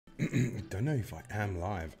I don't know if I am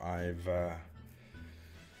live. I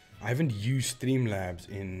haven't used Streamlabs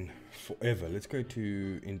in forever. Let's go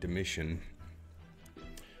to intermission.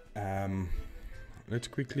 Let's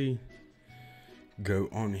quickly go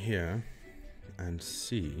on here and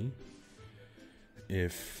see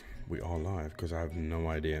if we are live, because I have no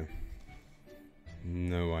idea.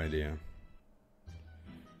 No idea.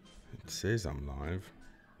 It says I'm live,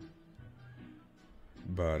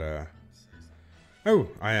 but oh,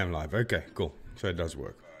 I am live. Okay, cool. So it does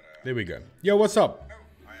work. There we go. Yo, what's up?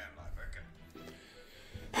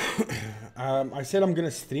 I said I'm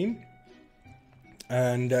gonna stream,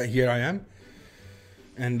 and here I am.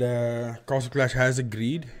 And Castle Clash has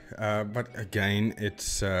agreed, but again,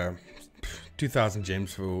 it's 2,000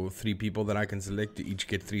 gems for 3 people that I can select to each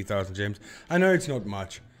get 3,000 gems. I know it's not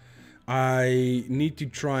much. I need to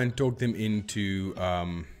try and talk them into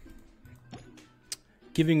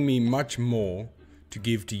giving me much more to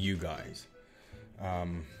give to you guys.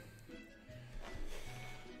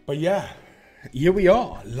 But yeah, here we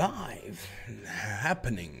are, live,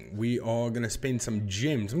 happening. We are going to spend some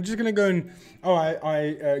gems. I'm just going to go and... Oh,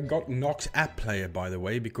 I got Nox App Player, by the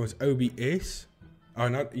way, because OBS... Oh,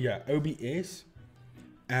 not... Yeah, OBS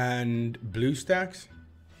and BlueStacks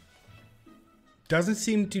doesn't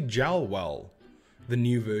seem to gel well, the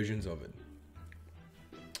new versions of it.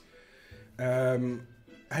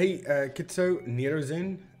 Hey, Kitso,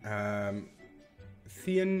 Nerozen,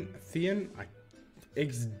 Thean,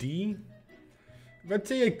 XD. Wat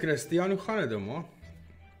sê jy, Christian? Hoe gaan dit dan, man?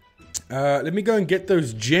 Let me go and get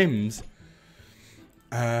those gems,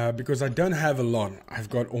 because I don't have a lot. I've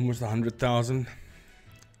got almost 100,000.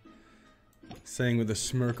 Saying with a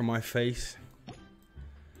smirk on my face.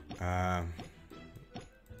 There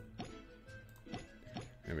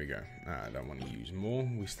we go. I don't want to use more.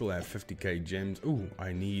 We still have 50k gems. Ooh,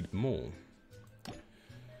 I need more.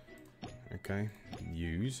 Okay,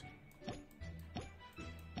 use.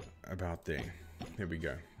 About there. Here we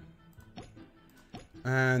go.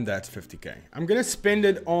 And that's 50k. I'm gonna spend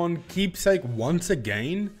it on keepsake once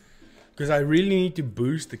again, because I really need to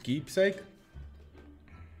boost the keepsake.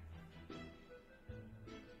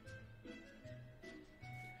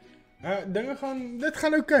 Dit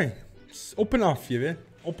gaan oké. Op en af, je weet.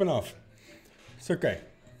 Op en af. It's okay.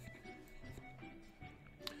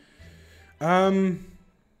 I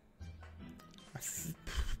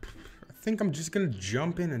think I'm just gonna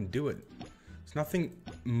jump in and do it. There's nothing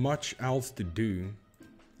much else to do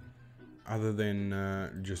other than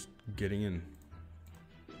just getting in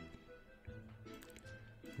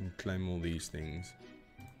and claim all these things,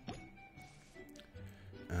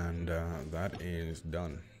 and that is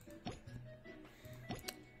done.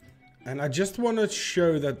 And I just want to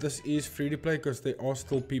show that this is free to play, because there are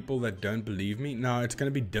still people that don't believe me. Now, it's going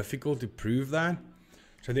to be difficult to prove that.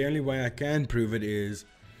 So the only way I can prove it is,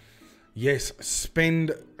 yes,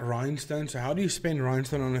 spend rhinestone. So how do you spend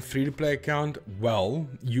rhinestone on a free to play account? Well,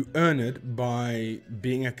 you earn it by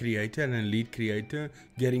being a creator, an elite creator,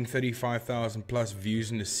 getting 35,000 plus views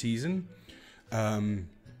in a season. I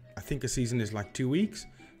think a season is like 2 weeks,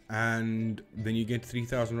 and then you get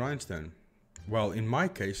 3,000 rhinestone. Well, in my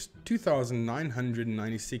case,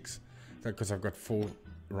 2,996, because I've got 4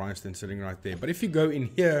 rhinestone sitting right there. But if you go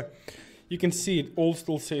in here, you can see it all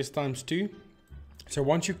still says ×2. So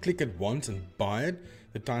once you click it once and buy it,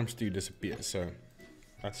 the ×2 disappears. So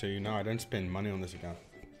that's how you know I don't spend money on this account.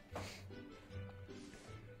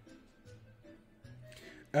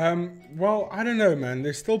 Well, I don't know, man.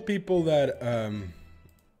 There's still people that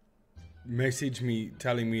message me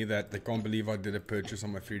telling me that they can't believe I did a purchase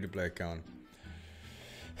on my free-to-play account.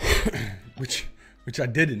 which I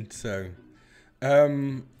didn't. So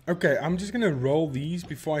okay, I'm just gonna roll these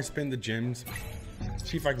before I spend the gems,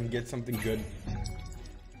 see if I can get something good.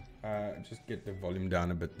 Just get the volume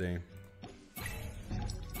down a bit there.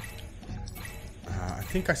 I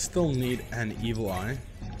think I still need an evil eye,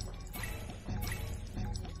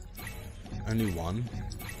 only one,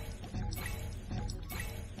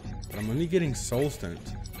 but I'm only getting soul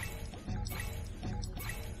stones.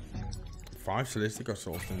 5 Celestica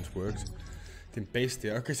Soul Stones works.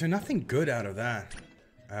 Tempestia. Okay, so nothing good out of that.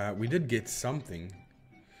 We did get something.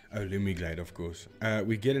 Oh, Lumiglade, of course.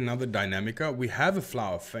 We get another Dynamica. We have a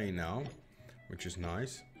Flower Fey now, which is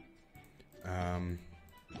nice.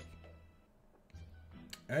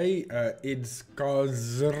 Hey, it's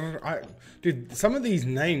Kazr. Dude, some of these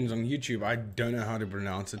names on YouTube, I don't know how to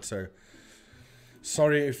pronounce it, so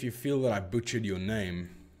sorry if you feel that I butchered your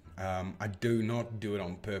name. I do not do it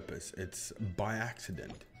on purpose. It's by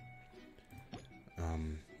accident.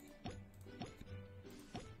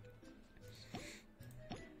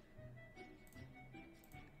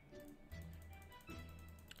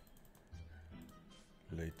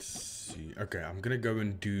 let's see. Okay, I'm gonna go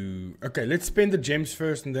and do... Okay, let's spend the gems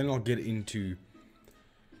first, and then I'll get into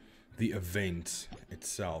the event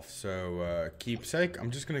itself. So, keepsake.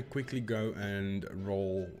 I'm just gonna quickly go and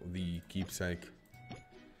roll the keepsake.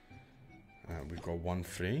 We've got one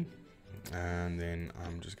free. And then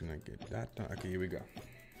I'm just gonna get that done. Okay, here we go.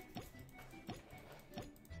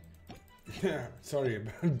 Yeah, sorry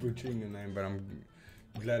about butchering the name, but I'm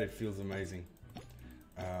glad it feels amazing.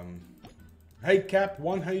 Hey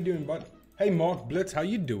Cap1, how you doing, bud? Hey Mark Blitz, how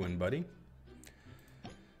you doing, buddy?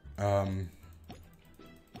 And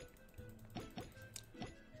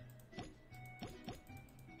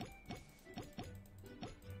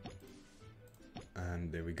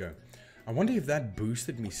there we go. I wonder if that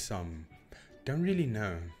boosted me some. Don't really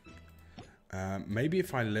know. Maybe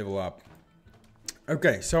if I level up.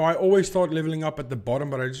 Okay, so I always start leveling up at the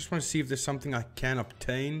bottom, but I just want to see if there's something I can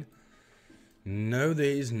obtain. No, there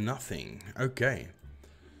is nothing. Okay.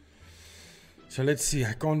 So let's see.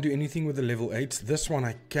 I can't do anything with the level 8s. This one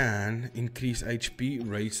I can increase HP,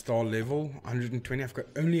 raise star level, 120. I've got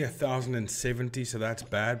only 1070, so that's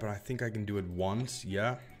bad, but I think I can do it once.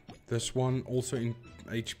 Yeah. This one also in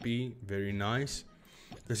HP, very nice.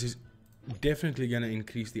 This is definitely going to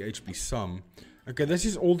increase the HP some. Okay, this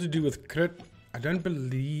is all to do with crit. I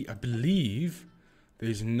believe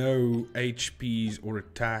there's no HPs or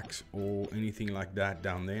attacks or anything like that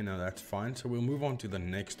down there. No, that's fine. So we'll move on to the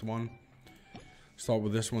next one. Start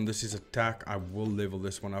with this one. This is attack. I will level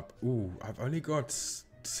this one up. Ooh, I've only got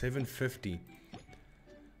 750.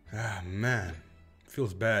 Ah, man.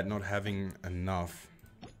 Feels bad not having enough.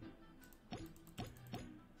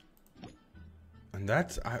 And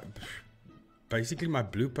that's... basically, my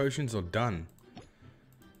blue potions are done.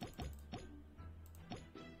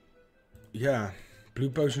 Yeah, blue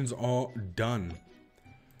potions are done.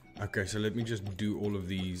 Okay, so let me just do all of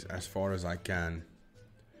these as far as I can.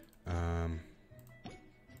 I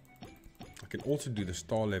can also do the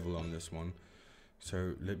star level on this one.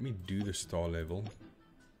 So let me do the star level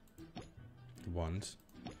once.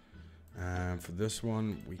 And for this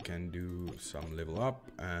one, we can do some level up.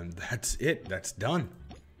 And that's it. That's done.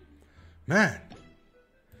 Man.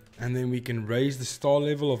 And then we can raise the star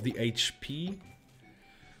level of the HP.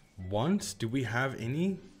 Once. Do we have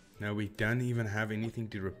any? No, we don't even have anything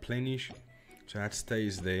to replenish. So that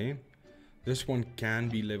stays there. This one can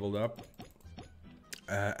be leveled up.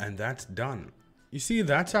 And that's done. You see,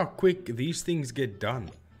 that's how quick these things get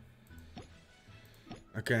done.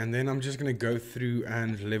 Okay, and then I'm just going to go through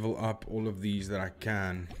and level up all of these that I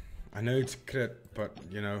can. I know it's crit, but,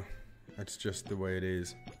 you know, that's just the way it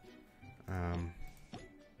is.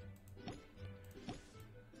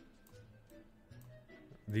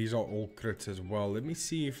 These are all crits as well. Let me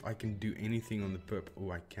see if I can do anything on the perp.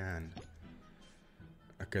 Oh, I can.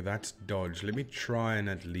 Okay, that's dodge. Let me try and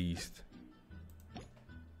at least...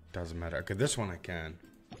 Doesn't matter. Okay, this one I can.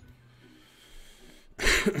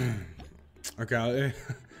 Okay, I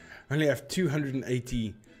only have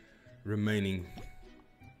 280 remaining.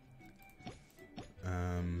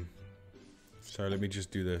 So let me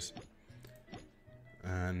just do this.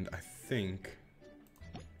 And I think...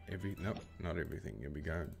 Nope, not everything. Here we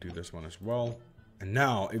go. Do this one as well. And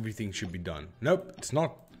now everything should be done. Nope, it's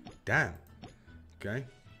not. Damn. Okay.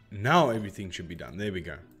 Now everything should be done. There we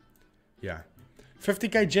go. Yeah.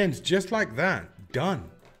 50k gems, just like that.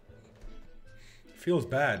 Done. Feels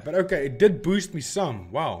bad. But okay, it did boost me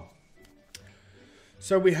some. Wow.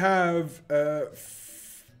 So we have...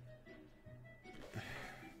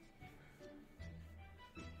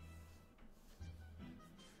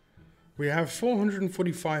 we have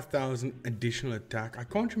 445,000 additional attack. I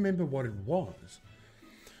can't remember what it was.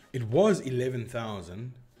 It was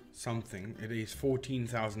 11,000 something. It is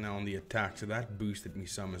 14,000 now on the attack, so that boosted me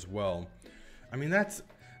some as well. I mean, that's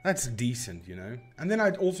decent, you know. And then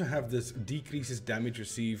I'd also have this decreases damage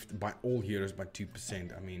received by all heroes by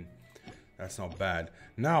 2%. I mean, that's not bad.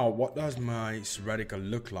 Now, what does my Seradica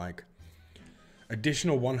look like?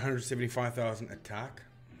 Additional 175,000 attack.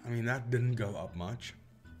 I mean, that didn't go up much.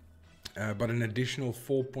 But an additional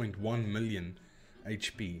 4.1 million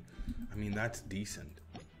HP. I mean, that's decent.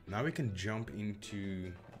 Now we can jump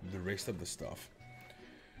into the rest of the stuff.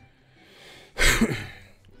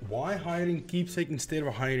 Why hiring keepsake instead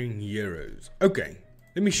of hiring heroes? Okay,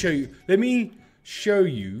 let me show you. Let me show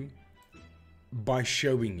you by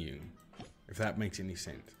showing you, if that makes any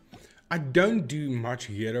sense. I don't do much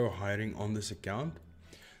hero hiring on this account,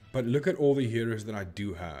 but look at all the heroes that I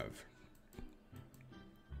do have.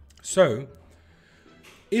 So,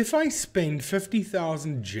 if I spend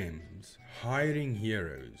 50,000 gems hiring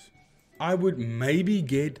heroes, I would maybe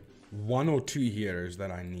get 1 or 2 heroes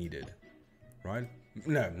that I needed, right?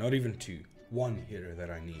 No, not even 2. 1 hero that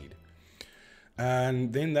I need.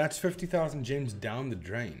 And then that's 50,000 gems down the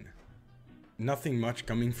drain. Nothing much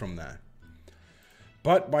coming from that.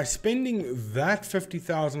 But by spending that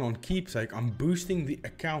 50,000 on keepsake, I'm boosting the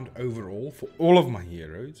account overall for all of my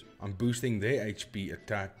heroes. I'm boosting their HP,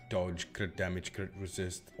 attack, dodge, crit damage, crit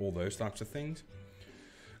resist, all those types of things.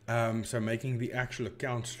 So making the actual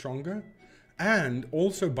account stronger. And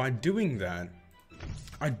also by doing that,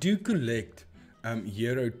 I do collect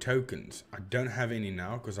hero tokens. I don't have any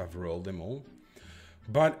now because I've rolled them all.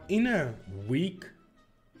 But in a week,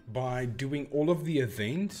 by doing all of the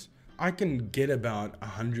events, I can get about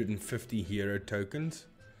 150 hero tokens.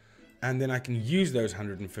 And then I can use those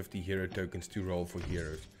 150 hero tokens to roll for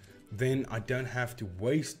heroes. Then I don't have to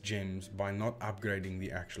waste gems by not upgrading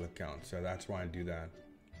the actual account. So that's why I do that.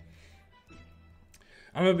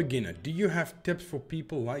 I'm a beginner. Do you have tips for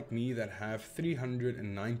people like me that have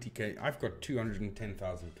 390k? I've got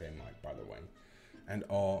 210,000k mic, by the way, and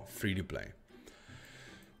are free to play.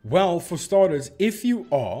 Well, for starters, if you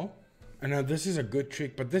are, and now this is a good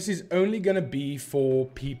trick, but this is only going to be for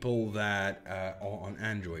people that are on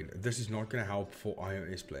Android. This is not going to help for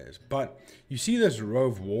iOS players. But you see this row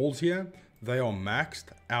of walls here? They are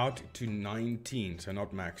maxed out to 19. So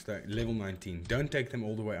not maxed, level 19. Don't take them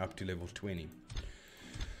all the way up to level 20.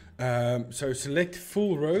 So select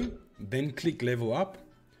full row, then click level up.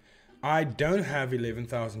 I don't have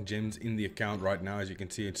 11,000 gems in the account right now. As you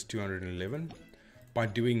can see, it's 211. By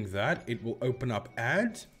doing that, it will open up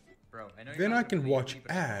ads. Bro, Then I can watch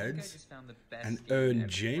ads and earn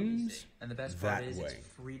gems that way.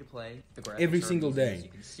 Every single day.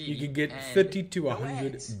 You can get 50 to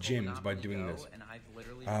 100 gems by doing this.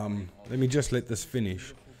 Let me just let this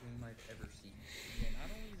finish.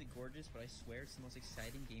 But I swear it's the most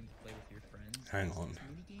exciting game to play with your friends. Hang on.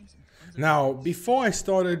 Now, before I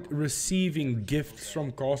started receiving gifts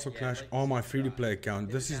from Castle Clash on my free-to-play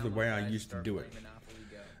account, this is the way I used to do it.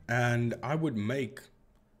 And I would make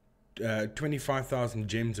 25,000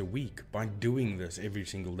 gems a week by doing this every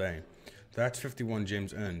single day. That's 51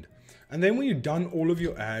 gems earned. And then when you've done all of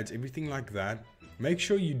your ads, everything like that, make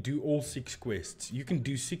sure you do all 6 quests. You can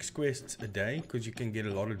do 6 quests a day because you can get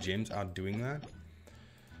a lot of gems out doing that.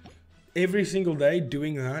 Every single day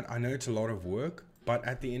doing that, I know it's a lot of work, but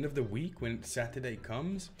at the end of the week, when Saturday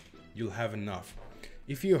comes, you'll have enough.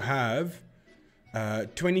 If you have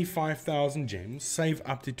 25,000 gems, save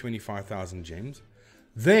up to 25,000 gems,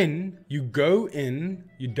 then you go in,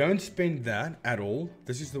 you don't spend that at all.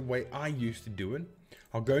 This is the way I used to do it.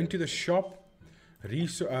 I'll go into the shop,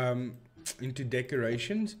 into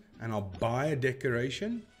decorations, and I'll buy a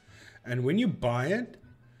decoration. And when you buy it,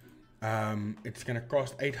 it's going to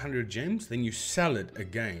cost 800 gems. Then you sell it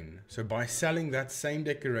again. So by selling that same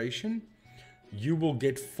decoration, you will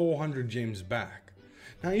get 400 gems back.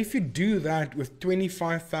 Now, if you do that with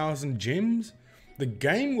 25,000 gems, the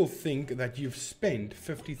game will think that you've spent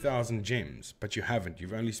 50,000 gems, but you haven't.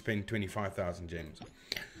 You've only spent 25,000 gems.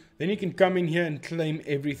 Then you can come in here and claim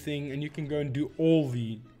everything, and you can go and do all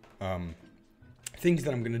the things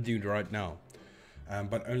that I'm going to do right now,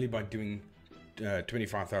 but only by doing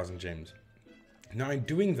 25,000 gems. Now, in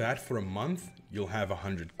doing that for a month, you'll have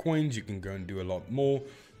 100 coins. You can go and do a lot more.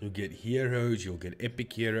 You'll get heroes, you'll get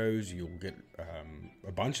epic heroes, you'll get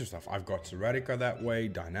a bunch of stuff. I've got Serratica that way,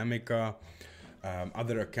 Dynamica.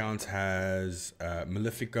 Other accounts has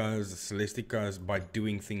Maleficas, Celesticas, by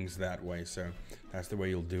doing things that way. So that's the way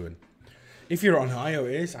you'll do it. If you're on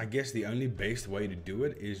iOS, I guess the only best way to do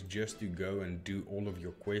it is just to go and do all of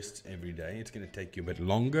your quests every day. It's going to take you a bit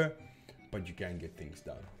longer, but you can get things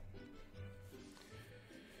done.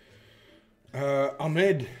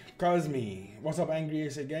 Ahmed Kazmi, what's up, Angry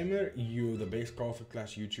SA Gamer? You're the best Castle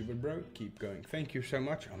Clash YouTuber, bro. Keep going. Thank you so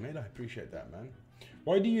much, Ahmed. I appreciate that, man.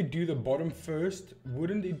 Why do you do the bottom first?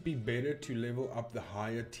 Wouldn't it be better to level up the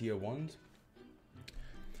higher tier ones?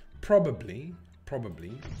 Probably.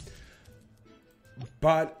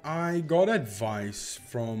 But I got advice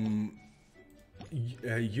from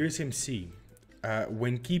USMC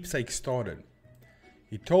when Keepsake started.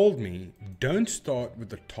 He told me, don't start with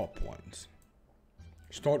the top ones.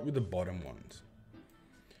 Start with the bottom ones.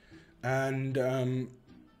 And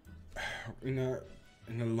in a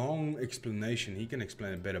long explanation, he can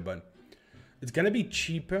explain it better, but it's going to be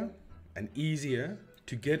cheaper and easier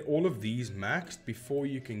to get all of these maxed before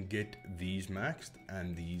you can get these maxed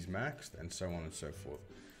and so on and so forth.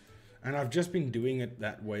 And I've just been doing it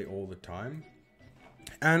that way all the time.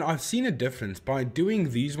 And I've seen a difference. By doing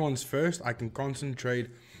these ones first, I can concentrate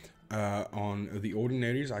on the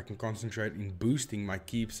ordinaries. I can concentrate in boosting my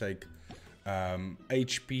Keepsake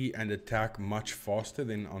HP and attack much faster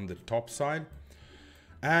than on the top side.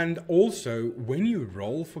 And also, when you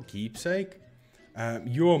roll for keepsake,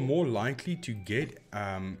 you are more likely to get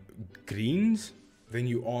greens than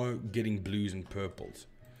you are getting blues and purples.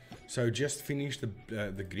 So just finish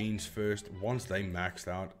the greens first. Once they maxed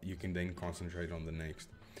out, you can then concentrate on the next.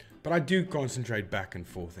 But I do concentrate back and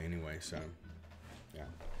forth anyway, so yeah.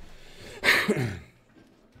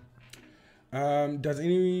 Does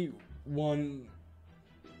anyone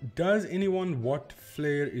what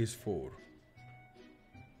flare is for?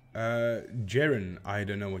 Jaren, I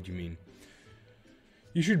don't know what you mean.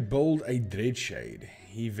 You should build a dread shade.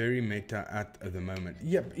 He very meta at the moment.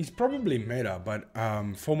 Yep, he's probably meta, but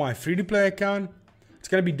for my free-to-play account, it's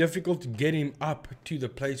gonna be difficult to get him up to the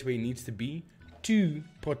place where he needs to be to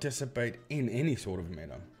participate in any sort of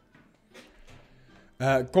meta.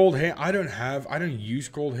 Cold hair, I don't use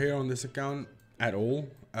cold hair on this account at all,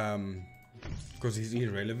 because he's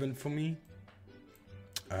irrelevant for me.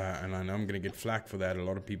 And I know I'm gonna get flack for that. A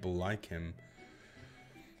lot of people like him,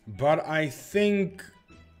 but I think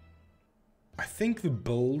the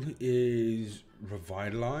build is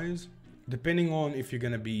revitalize, depending on if you're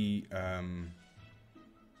gonna be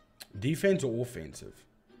defense or offensive.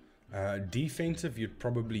 Defensive, you'd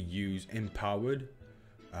probably use empowered,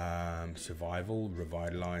 survival,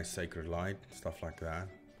 revitalize, sacred light, stuff like that.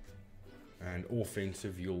 And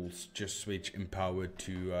offensive, you'll just switch empowered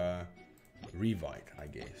to Revite, I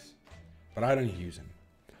guess, but I don't use them.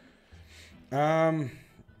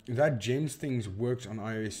 That gems things works on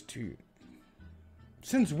iOS too.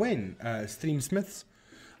 Since when? Streamsmiths?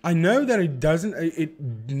 I know that it doesn't. It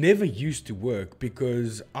never used to work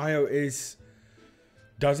because iOS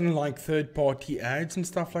doesn't like third-party ads and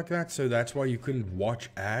stuff like that. So that's why you couldn't watch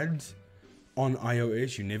ads on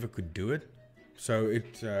iOS. You never could do it. So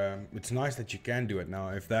it's nice that you can do it now.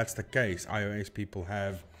 If that's the case, iOS people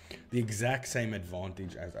have the exact same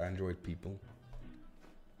advantage as Android people.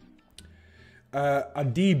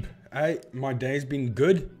 Adib, my day's been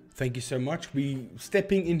good. Thank you so much. We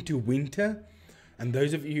stepping into winter, and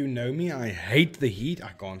those of you who know me, I hate the heat.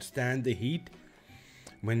 I can't stand the heat.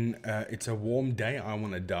 When it's a warm day, I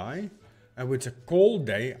want to die. And when it's a cold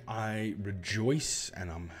day, I rejoice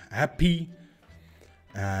and I'm happy.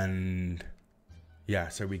 And yeah,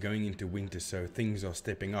 so we're going into winter, so things are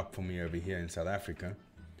stepping up for me over here in South Africa.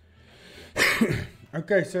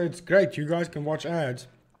 Okay, so it's great. You guys can watch ads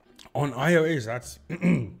on iOS. That's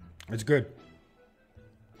it's good.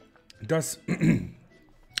 Does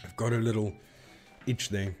I've got a little itch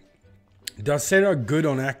there. Does Sarah good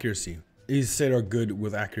on accuracy? Is Sarah good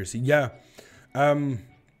with accuracy? Yeah,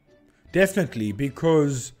 definitely,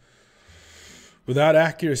 because without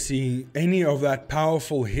accuracy, any of that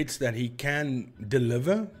powerful hits that he can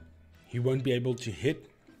deliver, he won't be able to hit.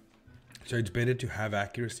 So it's better to have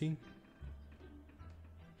accuracy.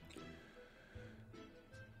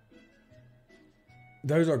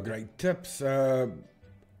 Those are great tips.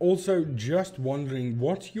 Also, just wondering,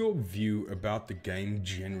 what's your view about the game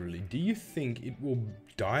generally? Do you think it will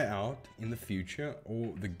die out in the future,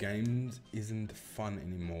 or the game isn't fun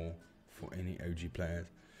anymore for any OG players?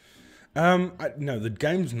 No, the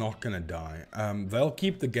game's not gonna die. They'll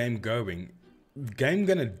keep the game going. The game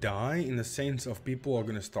gonna die in the sense of people are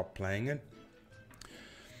gonna stop playing it.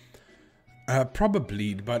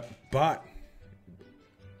 Probably, but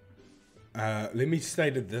let me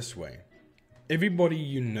state it this way. Everybody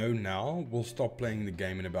you know now will stop playing the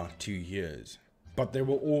game in about 2 years, but there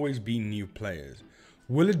will always be new players.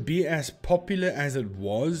 Will it be as popular as it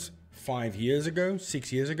was 5 years ago,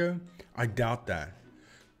 6 years ago? I doubt that.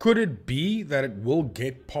 Could it be that it will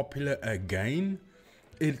get popular again?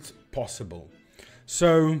 It's possible.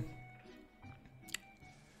 So,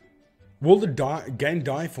 will the game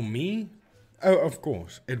die for me? Oh, of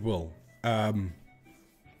course, it will.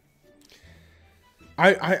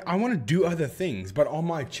 I want to do other things, but on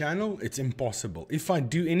my channel, it's impossible. If I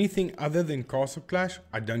do anything other than Castle Clash,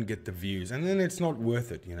 I don't get the views, and then it's not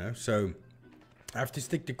worth it, you know? So, I have to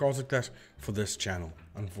stick to Castle Clash for this channel,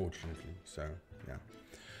 unfortunately. So, yeah.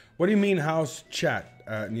 What do you mean, how's chat,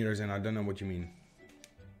 Nerozen? I don't know what you mean.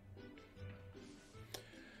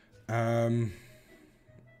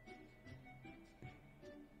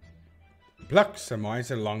 Blaksama is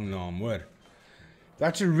a long naam, hoor.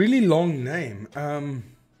 That's a really long name.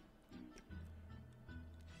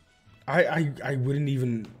 I wouldn't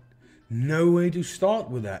even know where to start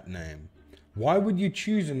with that name. Why would you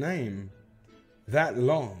choose a name that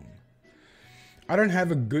long? I don't have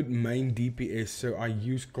a good main DPS, so I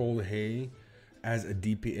use Cold Hair as a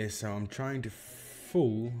DPS, so I'm trying to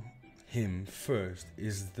fool him first.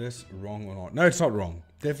 Is this wrong or not? No, it's not wrong.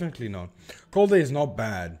 Definitely not. Cold Hair is not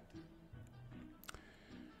bad.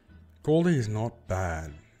 Goldie is not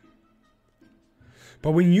bad.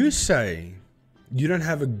 But when you say you don't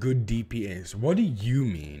have a good DPS, what do you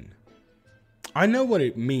mean? I know what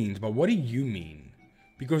it means, but what do you mean?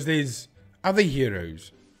 Because there's other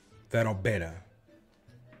heroes that are better.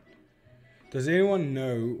 Does anyone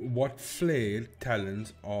know what flare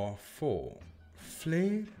talents are for?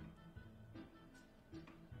 Flare?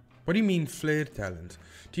 What do you mean flare talents?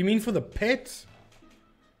 Do you mean for the pets?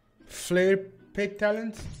 Flare pet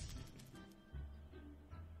talents?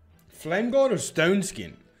 Flame Guard or Stone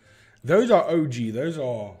Skin? Those are OG. Those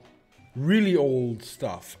are really old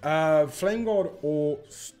stuff. Flame Guard or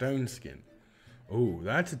Stone Skin? Oh,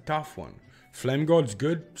 that's a tough one. Flame Guard's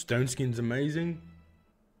good. Stone Skin's amazing.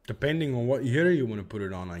 Depending on what hero you want to put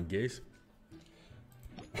it on, I guess.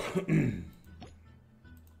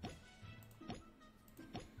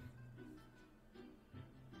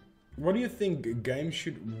 What do you think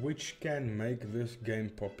which can make this game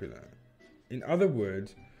popular? In other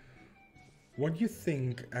words, what do you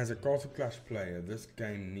think as a Castle Clash player this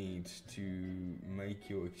game needs to make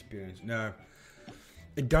your experience? No,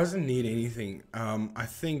 it doesn't need anything. I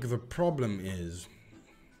think the problem is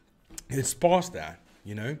it's past that,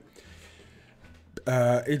 you know.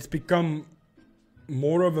 It's become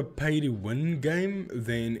more of a pay-to-win game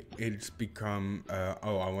than it's become,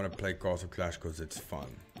 oh, I want to play Castle Clash because it's fun.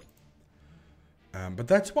 But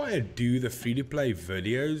that's why I do the free-to-play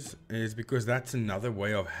videos, is because that's another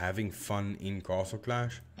way of having fun in Castle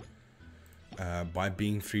Clash. By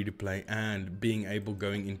being free-to-play and being able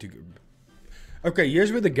going into... Okay,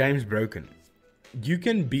 here's where the game's broken. You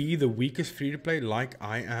can be the weakest free-to-play like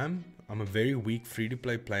I am. I'm a very weak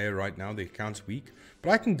free-to-play player right now. The account's weak. But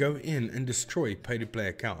I can go in and destroy pay-to-play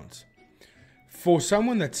accounts. For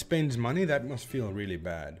someone that spends money, that must feel really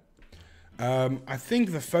bad. I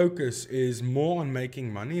think the focus is more on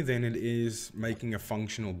making money than it is making a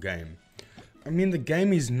functional game. I mean, the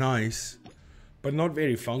game is nice, but not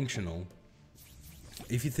very functional.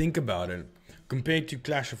 If you think about it, compared to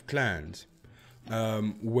Clash of Clans,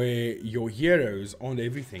 where your heroes aren't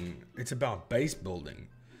everything, it's about base building.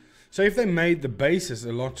 So if they made the bases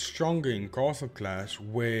a lot stronger in Castle Clash,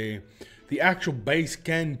 where the actual base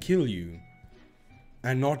can kill you,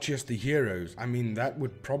 and not just the heroes, I mean, that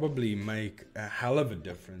would probably make a hell of a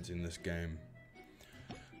difference in this game.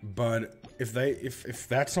 But if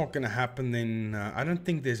that's not going to happen, then I don't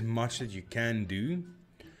think there's much that you can do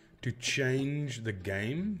to change the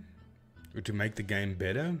game or to make the game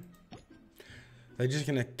better. They're just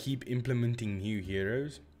going to keep implementing new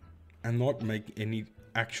heroes and not make any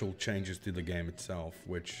actual changes to the game itself,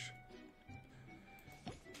 which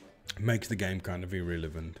makes the game kind of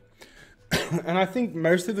irrelevant. And I think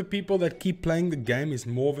most of the people that keep playing the game is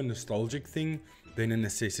more of a nostalgic thing than a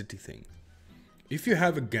necessity thing. If you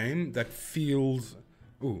have a game that feels...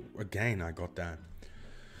 Oh, again, I got that.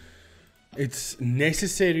 It's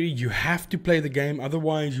necessary. You have to play the game.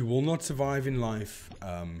 Otherwise, you will not survive in life.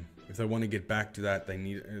 If they want to get back to that, they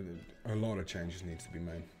need... a lot of changes needs to be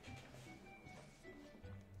made.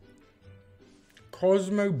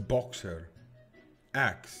 Cosmo Boxer.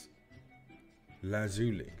 Axe.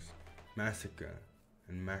 Lazulix. Massacre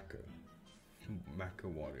and Mako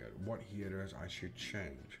Warrior. What heroes I should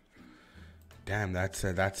change? Damn, that's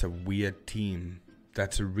a weird team.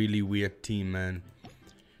 That's a really weird team, man.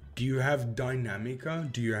 Do you have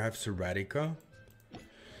Dynamica? Do you have Serratica?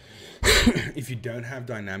 If you don't have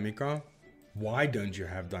Dynamica, why don't you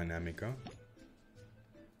have Dynamica?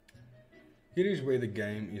 Here is where the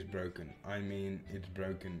game is broken. I mean, it's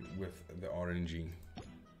broken with the RNG.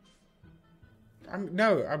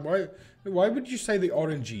 Why would you say the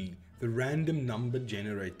RNG, the random number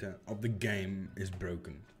generator of the game, is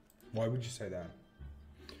broken? Why would you say that?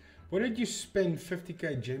 What did you spend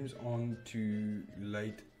 50k gems on too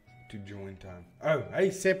late to join time? Oh,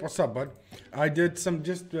 hey Sep, what's up, bud? I did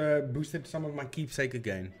boosted some of my keepsake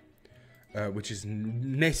again, which is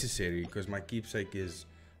necessary because my keepsake is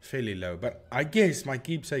fairly low. But I guess my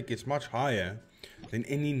keepsake is much higher than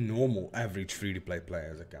any normal average free-to-play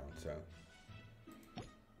player's account. So.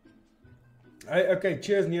 Okay,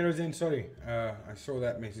 cheers Nerozen, sorry. I saw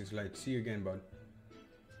that message late. See you again, bud.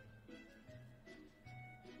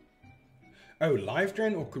 Oh, Life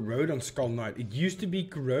Drain or Corrode on Skull Knight? It used to be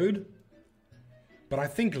Corrode, but I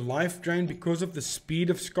think Life Drain, because of the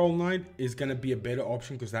speed of Skull Knight, is going to be a better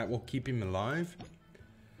option because that will keep him alive.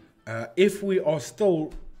 If we are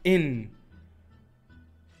still in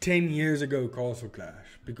 10 years ago Castle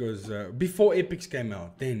Clash, because before Epics came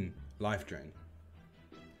out, then Life Drain.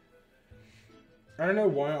 I don't know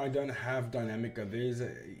why I don't have Dynamica. There's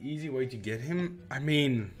an easy way to get him. I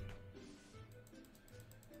mean...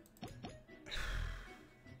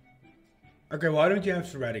 Okay, why don't you have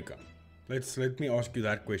Serratica? Let me ask you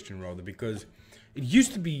that question rather, because it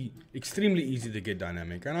used to be extremely easy to get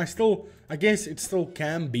dynamic, and I guess it still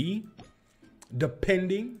can be,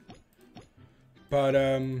 depending, but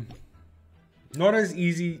not as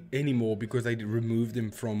easy anymore because they removed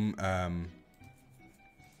them from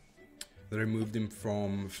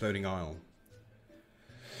Floating Isle.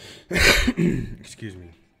 Excuse me.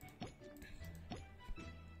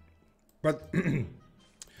 But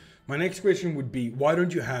my next question would be, why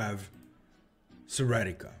don't you have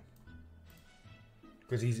Serratica?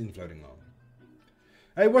 Because he's in Floating Isle.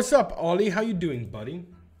 Hey, what's up, Ollie? How you doing, buddy?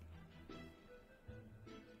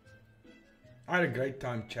 I had a great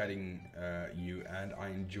time chatting you, and I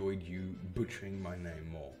enjoyed you butchering my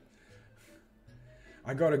name more.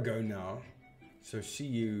 I gotta go now, so see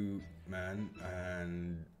you, man,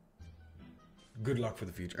 and good luck for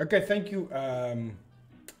the future. Okay, thank you.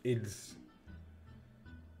 It's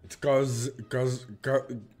cause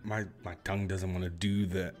my tongue doesn't want to do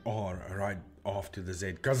the R right after the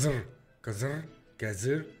Z. Gazzer,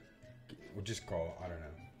 we'll just call, I don't know.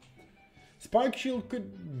 Spike Shield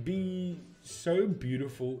could be so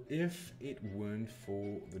beautiful if it weren't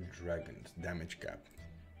for the dragon's damage cap.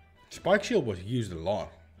 Spike Shield was used a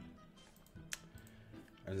lot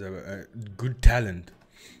as a good talent,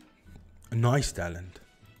 a nice talent,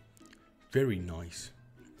 very nice.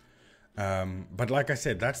 But like I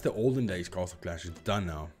said, that's the olden days Castle Clash. It's done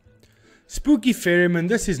now. Spooky Ferryman,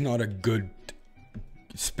 this is not a good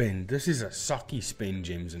spend. This is a sucky spend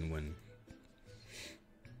gems and win.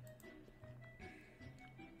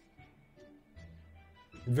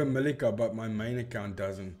 Vamilica, but my main account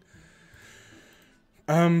doesn't.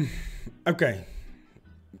 Okay.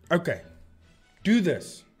 Do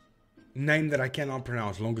this. Name that I cannot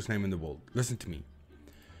pronounce, longest name in the world. Listen to me.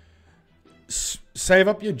 Save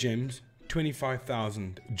up your gems,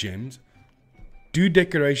 25,000 gems. Do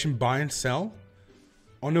decoration, buy and sell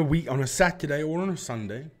on a Saturday or on a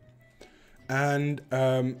Sunday, and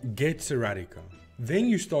get Serratica. Then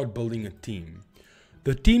you start building a team.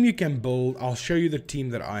 The team you can build, I'll show you the team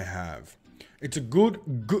that I have. It's a good,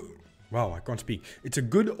 wow, I can't speak. It's a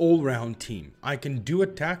good all-round team. I can do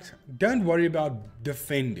attacks. Don't worry about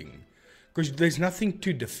defending, because there's nothing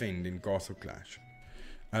to defend in Castle Clash.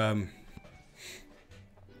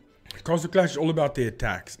 Castle Clash is all about the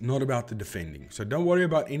attacks, not about the defending. So don't worry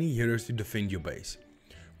about any heroes to defend your base.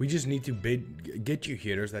 We just need to get you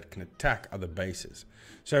heroes that can attack other bases.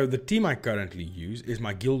 So the team I currently use is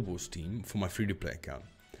my Guild Wars team for my free-to-play account.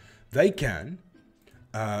 They can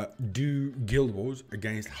do Guild Wars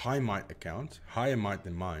against high might accounts, higher might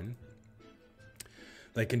than mine.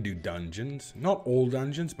 They can do dungeons, not all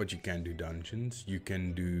dungeons, but you can do dungeons. You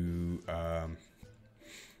can do,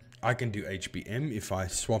 I can do HBM if I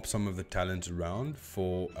swap some of the talents around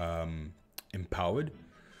for empowered.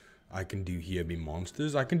 I can do here be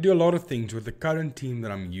monsters. I can do a lot of things with the current team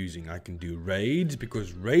that I'm using. I can do raids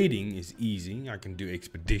because raiding is easy. I can do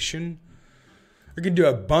expedition. I can do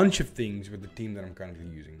a bunch of things with the team that I'm currently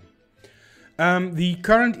using. The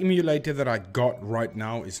current emulator that I got right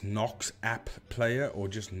now is Nox App Player, or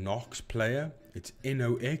just Nox Player. It's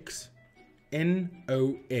Nox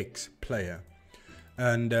Player.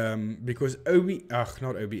 And because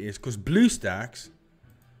because BlueStacks,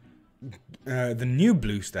 the new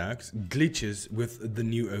BlueStacks glitches with the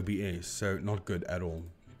new OBS, so not good at all.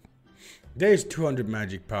 There's 200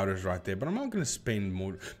 magic powders right there, but I'm not going to spend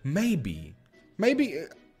more. Maybe,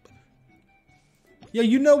 yeah,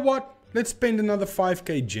 you know what? Let's spend another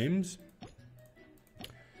 5k gems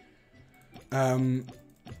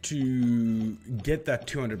to get that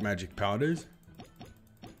 200 magic powders.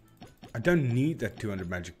 I don't need that 200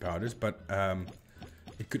 magic powders, but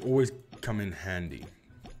it could always come in handy.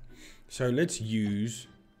 So let's use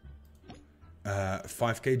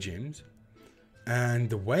 5k gems, and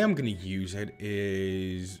the way I'm going to use it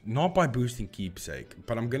is not by boosting keepsake,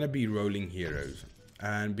 but I'm going to be rolling heroes.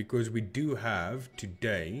 And because we do have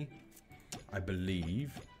today, I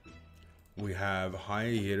believe, we have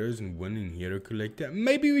higher heroes and winning hero collector.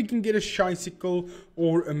 Maybe we can get a Shysicle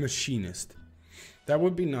or a machinist. That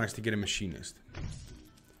would be nice to get a machinist.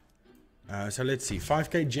 So let's see,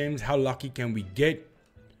 5k gems, how lucky can we get?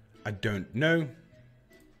 I don't know.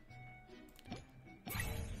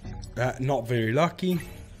 Not very lucky.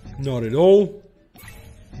 Not at all.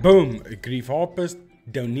 Boom, a Grief Harpist.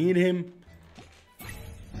 Don't need him.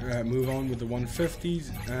 Move on with the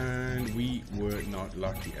 150s, and we were not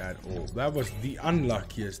lucky at all. That was the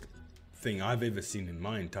unluckiest thing I've ever seen in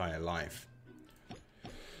my entire life.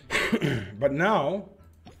 But now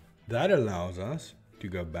that allows us to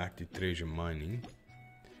go back to treasure mining,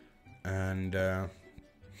 and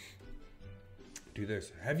do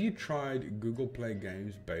this. Have you tried Google Play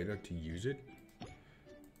Games beta to use it?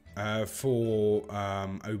 For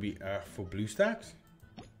for BlueStacks?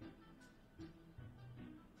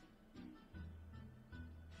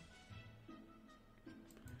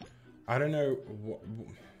 I don't know.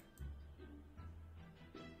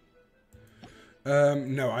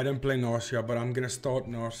 No, I don't play Narcia, but I'm gonna start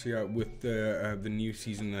Narcia with the new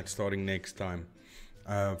season that's starting next time,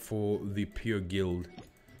 for the Pure Guild.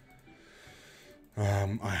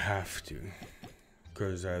 I have to,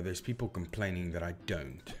 because there's people complaining that I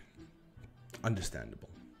don't. Understandable.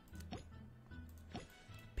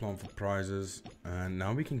 Plan for prizes, and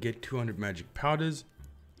now we can get 200 magic powders.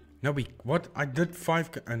 No, what? I did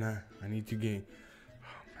 5. No, I need to get.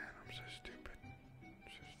 Oh man, I'm so stupid.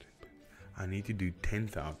 So stupid. I need to do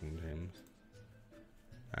 10,000 gems.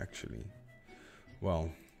 Actually,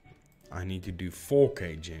 well, I need to do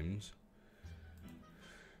 4k gems.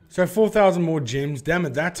 So 4,000 more gems. Damn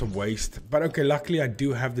it, that's a waste. But okay, luckily I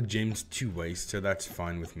do have the gems to waste, so that's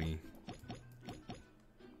fine with me.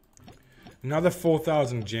 Another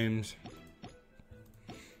 4,000 gems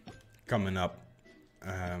coming up.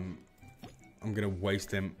 I'm gonna waste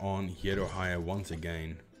them on Hero Hire once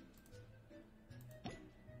again.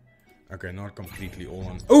 Okay, not completely all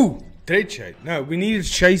on. Oh, Dreadshade. No, we needed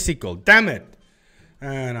Chasicle. Damn it.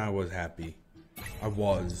 And I was happy. I'm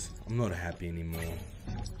not happy anymore.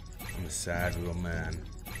 I'm a sad little man.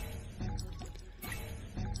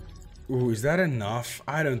 Ooh, is that enough?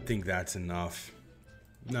 I don't think that's enough.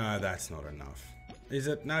 No, that's not enough. Is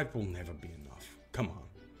it? No, it will never be enough. Come on.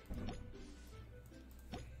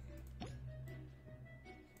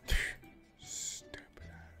 Stupid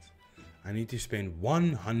ass. I need to spend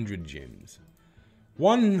 100 gems.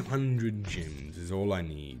 100 gems is all I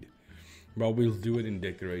need. Well, we'll do it in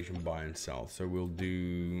decoration, buy and sell. So we'll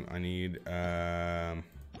do, I need 100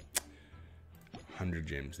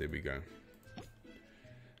 gems. There we go.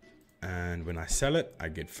 And when I sell it, I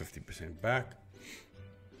get 50% back.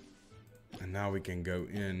 And now we can go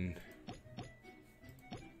in.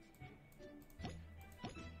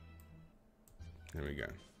 There we go.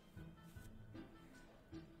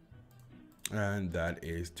 And that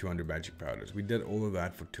is 200 magic powders. We did all of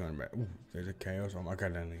that for 200. Ooh, there's a chaos. Okay, I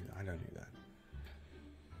don't need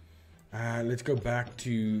that. Let's go back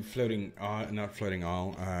to floating, not floating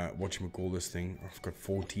isle. Whatchamacall this thing. I've got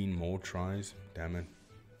 14 more tries. Damn it.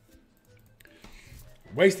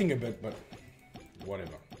 Wasting a bit, but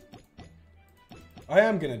whatever. I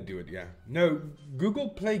am gonna do it, yeah. No, Google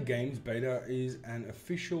Play Games beta is an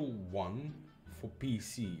official one for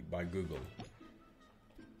PC by Google.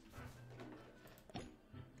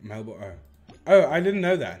 Melbourne. Oh, I didn't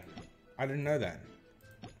know that. I didn't know that.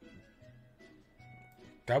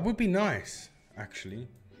 That would be nice, actually.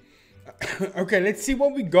 Okay, let's see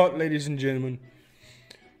what we got, ladies and gentlemen.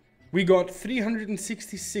 We got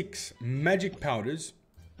 366 magic powders.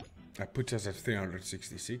 That puts us at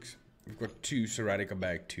 366. We've got 2 Serratica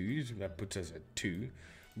bag 2s. That puts us at 2.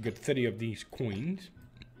 We've got 30 of these coins.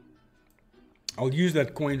 I'll use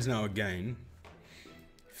that coins now again.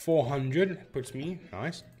 400 puts me.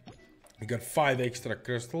 Nice. We got 5 extra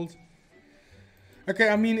crystals. Okay,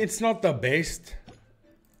 I mean, it's not the best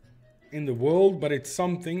in the world, but it's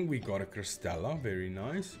something. We got a Crystalla. Very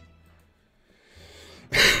nice.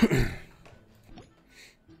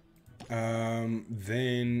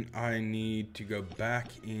 Then I need to go back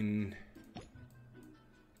in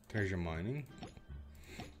treasure mining.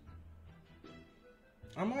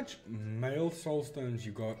 How much male soulstones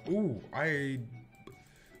you got? Ooh, I'm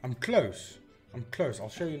close. I'm close. I'll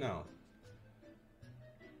show you now.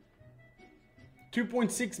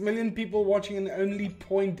 2.6 million people watching and only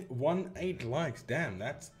 0.18 likes. Damn,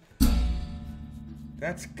 that's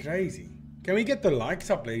crazy. Can we get the likes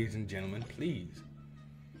up, ladies and gentlemen, please?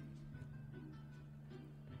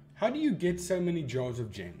 How do you get so many jars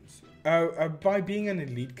of gems? By being an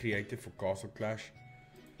elite creator for Castle Clash.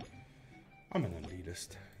 I'm an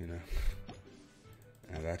elitist, you know.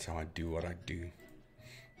 And that's how I do what I do.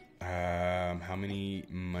 How many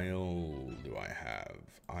mail do I have?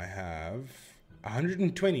 I have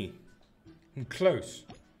 120. I'm close.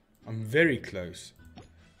 I'm very close.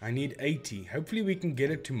 I need 80. Hopefully we can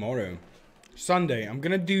get it tomorrow. Sunday. I'm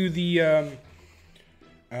gonna do the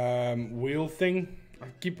wheel thing. I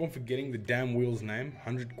keep on forgetting the damn wheel's name.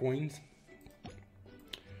 100 coins.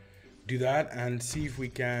 Do that and see if we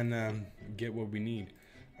can get what we need.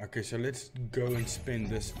 Okay, so let's go and spend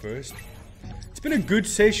this first. It's been a good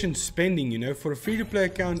session spending, you know. For a free-to-play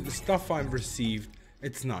account, the stuff I've received,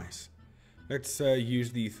 it's nice. Let's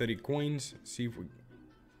use the 30 coins. See if we...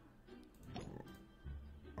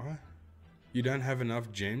 You don't have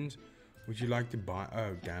enough gems? Would you like to buy?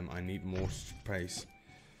 Oh, damn. I need more space.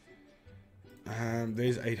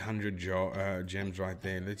 There's 800 gems right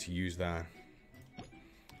there. Let's use that.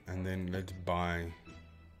 And then let's buy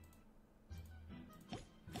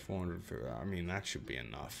 400. I mean, that should be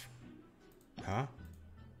enough. Huh?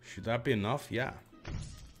 Should that be enough? Yeah.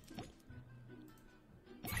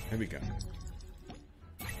 Here we go.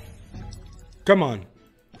 Come on.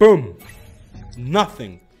 Boom.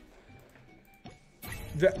 Nothing.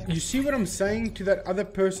 You see what I'm saying to that other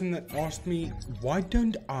person that asked me, why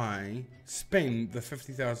don't I spend the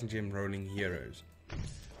 50,000 gem rolling heroes?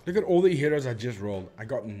 Look at all the heroes I just rolled. I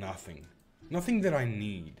got nothing. Nothing that I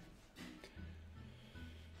need.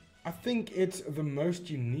 I think it's the most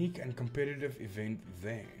unique and competitive event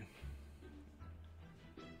there.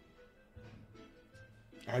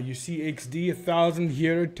 You see XD, 1,000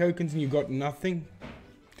 hero tokens and you got nothing?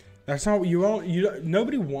 That's how you are.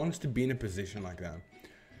 Nobody wants to be in a position like that.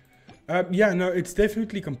 Yeah, no, it's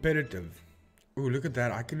definitely competitive. Oh, look at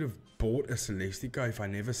that. I could have bought a Celestica if I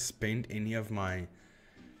never spent any of my...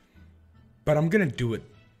 But I'm going to do it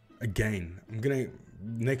again. I'm going to...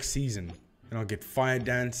 Next season. And I'll get Fire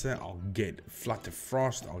Dancer. I'll get Flutter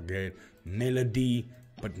Frost. I'll get Melody.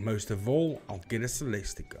 But most of all, I'll get a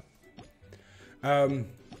Celestica.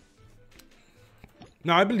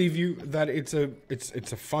 Now, I believe you that it's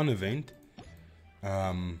a fun event.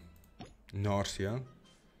 Narcia.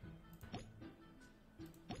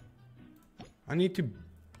 I need to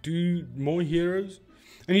do more heroes.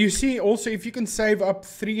 And you see also if you can save up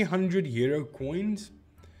 300 hero coins.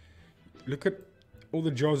 Look at all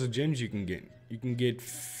the jars of gems you can get. You can get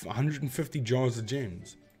 150 jars of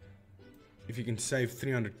gems. If you can save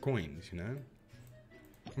 300 coins, you know.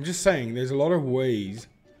 I'm just saying there's a lot of ways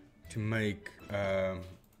to make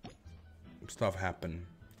stuff happen.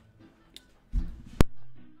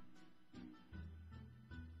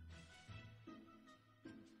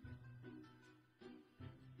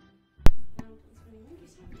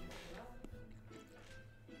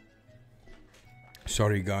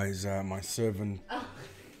 Sorry guys, my servant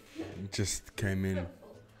just came in.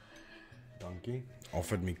 Donkey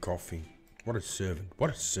offered me coffee. What a servant. What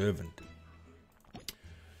a servant.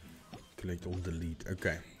 Collect all, delete.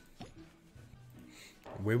 Okay.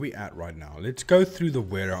 Where we at right now? Let's go through the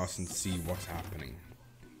warehouse and see what's happening.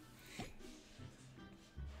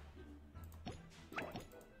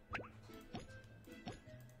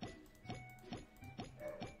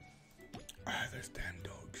 Ah, those damn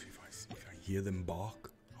dogs. If I hear them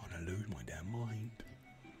bark, I'm gonna lose my damn mind.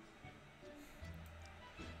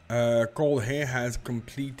 Cold Hair has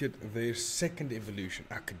completed their second evolution.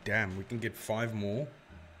 Okay, damn, we can get 5 more.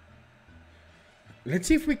 Let's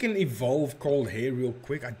see if we can evolve Cold Hair real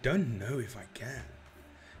quick. I don't know if I can.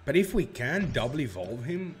 But if we can double evolve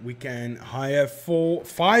him, we can hire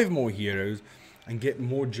 5 more heroes and get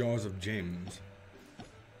more jars of gems.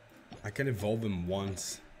 I can evolve him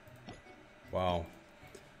once. Wow.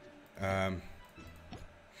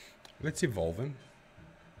 Let's evolve him.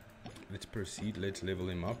 Let's proceed. Let's level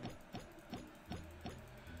him up.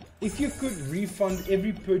 If you could refund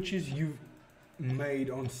every purchase you've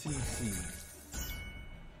made on CC.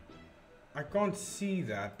 I can't see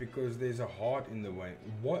that because there's a heart in the way.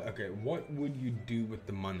 What? Okay, what would you do with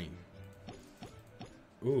the money?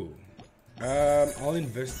 Ooh. I'll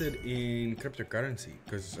invest it in cryptocurrency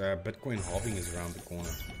because Bitcoin halving is around the corner.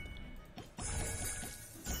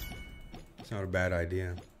 It's not a bad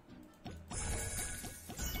idea.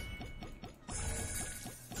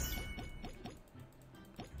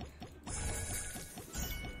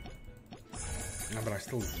 No, but I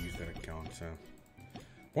still use that account, so...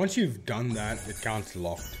 Once you've done that, the account's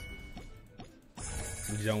locked.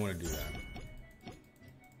 You don't want to do that.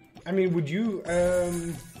 I mean, would you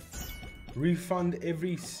refund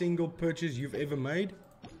every single purchase you've ever made?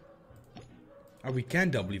 Oh, we can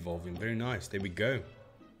double evolve him. Very nice. There we go.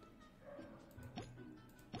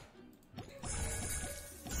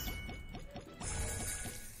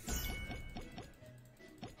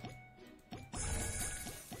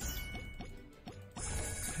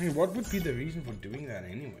 Hey, what would be the reason for doing that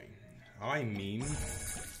anyway? I mean,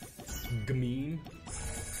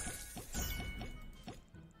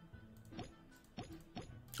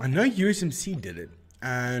 I know USMC did it,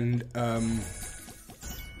 and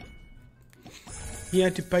he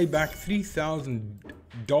had to pay back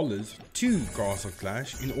 $3,000 to Castle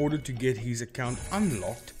Clash in order to get his account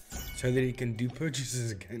unlocked so that he can do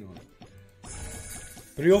purchases again on it.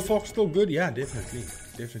 But Real Fox still good? Yeah, definitely.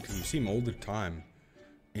 Definitely. You see him all the time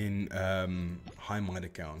in high might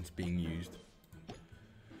accounts being used.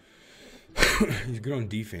 He's good on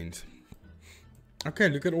defense. Okay,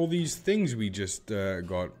 look at all these things we just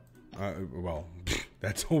got. Well,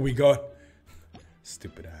 that's all we got.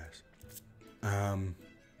 Stupid ass.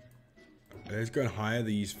 Let's go and hire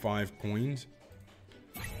these 5 coins.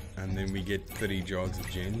 And then we get 30 jars of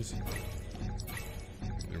gems.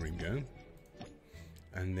 There we go.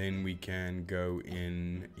 And then we can go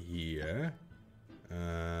in here.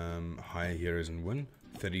 Hire heroes and win.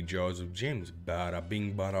 30 jars of gems. Bada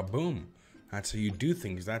bing, bada boom. That's how you do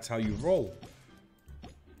things. That's how you roll.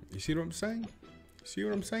 You see what I'm saying? See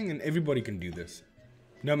what I'm saying? And everybody can do this.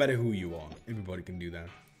 No matter who you are. Everybody can do that.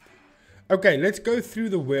 Okay, let's go through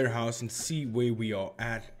the warehouse and see where we are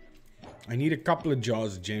at. I need a couple of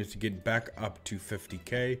jars of gems to get back up to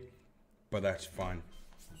 50k. But that's fine.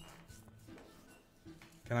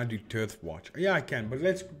 Can I do Turf Watch? Yeah, I can. But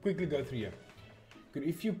let's quickly go through here. Good.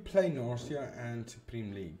 If you play Narcia and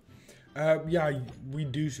Supreme League. Yeah, we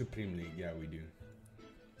do Supreme League. Yeah, we do.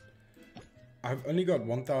 I've only got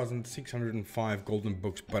 1,605 golden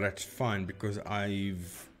books, but that's fine because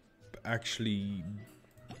I've actually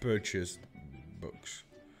purchased books.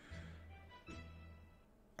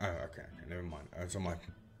 Oh, okay, never mind. It's on my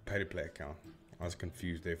pay-to-play account. I was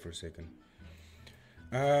confused there for a second.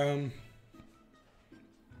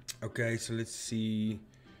 Okay, so let's see.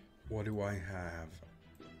 What do I have?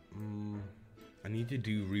 I need to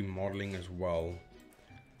do remodeling as well.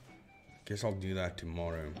 Guess I'll do that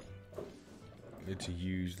tomorrow. Let's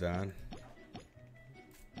use that.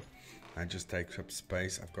 That just takes up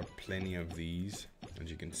space. I've got plenty of these, as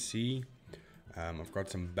you can see. I've got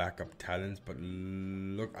some backup talents, but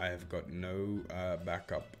look, I have got no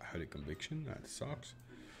backup Holy Conviction. That sucks.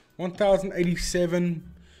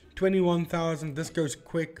 1,087, 21,000. This goes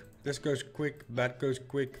quick. This goes quick. That goes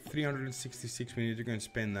quick. 366. We need to go and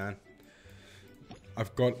spend that.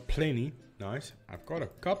 I've got plenty. Nice. I've got a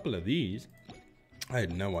couple of these. I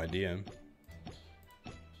had no idea.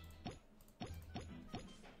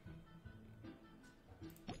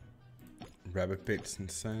 Rabbit Pet's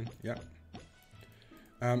insane. Yeah.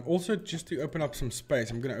 Also, just to open up some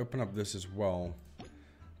space, I'm going to open up this as well.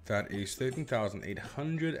 That is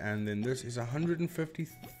 13,800, and then this is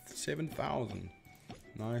 157,000.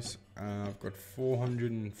 Nice. I've got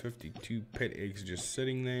 452 pet eggs just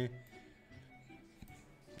sitting there.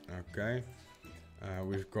 Okay.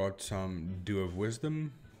 We've got some Dew of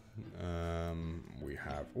Wisdom. We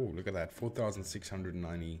have, oh, look at that,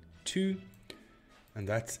 4,692. And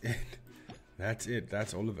that's it. That's it.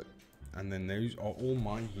 That's all of it. And then those are all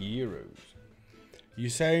my heroes. You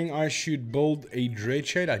saying I should build a Dread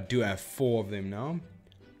Shade? I do have 4 of them now.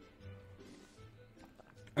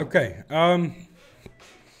 Okay.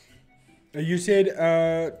 You said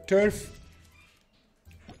turf.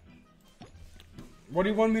 What do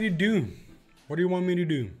you want me to do? What do you want me to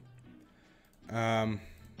do?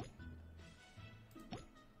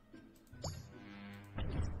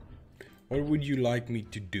 What would you like me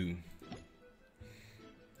to do?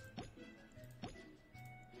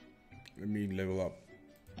 Let me level up.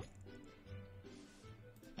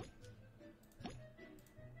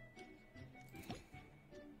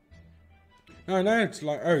 No, it's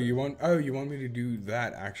like, oh, you want me to do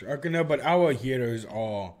that actually. Okay, no, but our heroes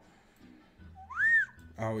are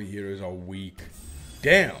weak.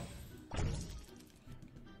 Damn.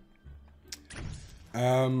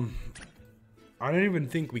 I don't even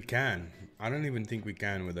think we can. I don't even think we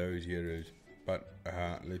can with those heroes. But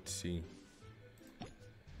let's see.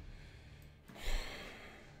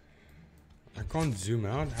 I can't zoom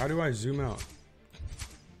out. How do I zoom out?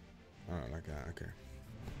 Oh, like that. Okay.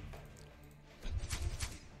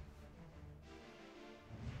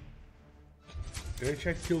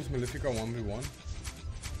 Dreadshade kills Malefica 1v1.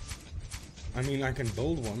 I mean, I can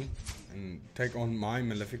build one and take on my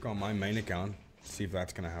Malefica on my main account. See if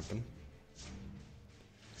that's gonna happen.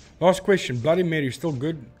 Last question. Bloody Mary still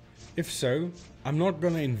good? If so, I'm not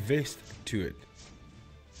gonna invest to it.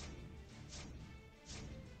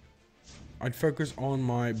 I'd focus on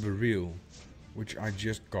my Beryl, which I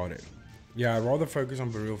just got it. Yeah, I'd rather focus on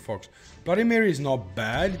Beryl Fox. Bloody Mary is not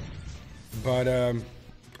bad, but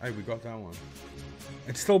hey, we got that one.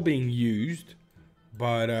 It's still being used,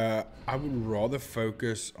 but I would rather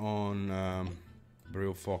focus on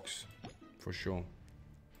Beryl Fox for sure.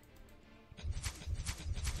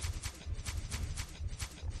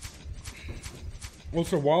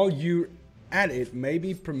 Also, while you're at it,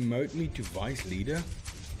 maybe promote me to Vice Leader.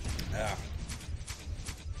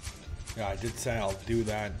 Yeah, I did say I'll do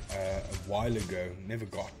that a while ago. Never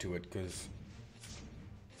got to it because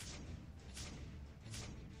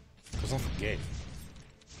I forget.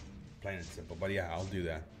 Plain and simple. But yeah, I'll do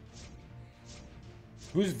that.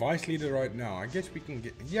 Who's Vice Leader right now? I guess we can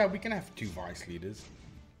get... Yeah, we can have 2 Vice Leaders.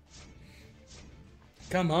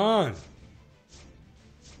 Come on.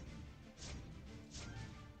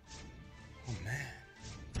 Oh man.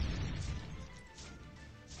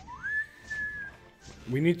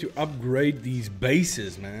 We need to upgrade these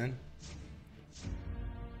bases, man.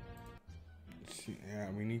 Let's see.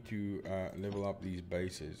 Yeah, we need to level up these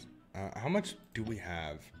bases. How much do we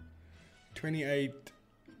have? 28,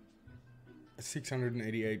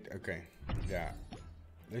 688. Okay, yeah.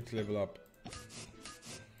 Let's level up.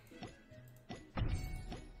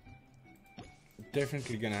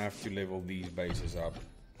 Definitely gonna have to level these bases up.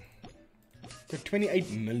 Got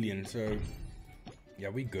 28 million, so yeah,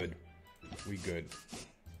 we good. We good.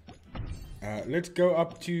 Let's go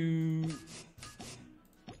up to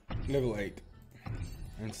level 8.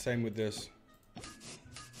 And same with this.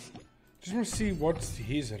 Just want to see what's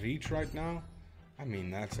his reach right now. I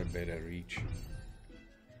mean, that's a better reach.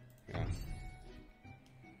 Yeah.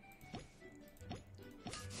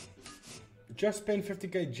 Just spent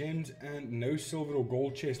 50k gems and no silver or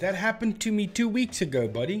gold chest. That happened to me 2 weeks ago,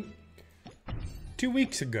 buddy. 2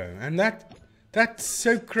 weeks ago. And that's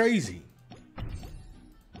so crazy.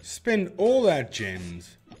 Spend all that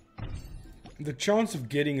gems. The chance of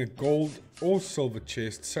getting a gold or silver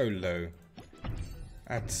chest so low.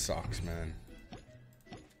 That sucks, man.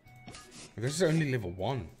 This is only level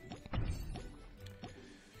 1.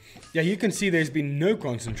 Yeah, you can see there's been no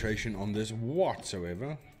concentration on this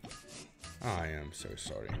whatsoever. I am so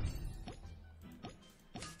sorry.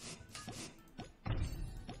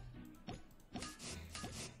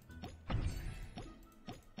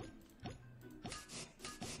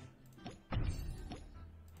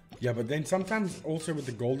 Yeah, but then sometimes also with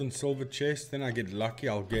the gold and silver chest, then I get lucky.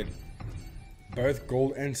 I'll get both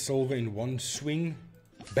gold and silver in one swing.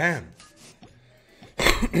 Bam!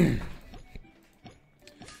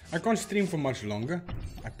 I can't stream for much longer.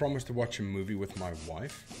 I promised to watch a movie with my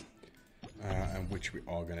wife. And which we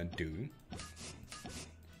are gonna do.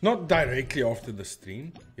 Not directly after the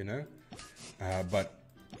stream, you know. But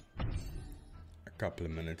a couple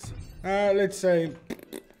of minutes. Let's say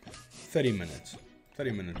 30 minutes.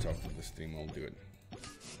 30 minutes after the stream, I'll do it.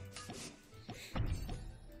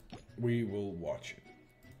 We will watch it.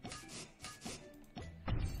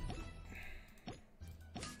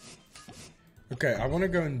 Okay, I want to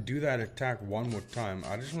go and do that attack one more time.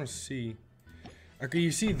 I just want to see. Okay,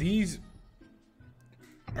 you see these.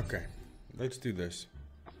 Okay, let's do this.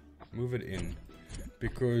 Move it in.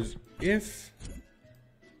 Because if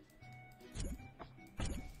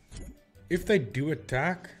they do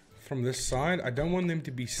attack from this side, I don't want them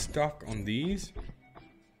to be stuck on these.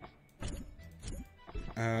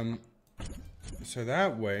 So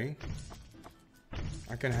that way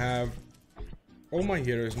I can have all my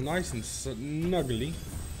heroes nice and snuggly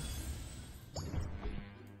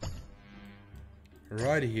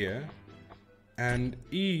right here, and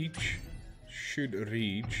each should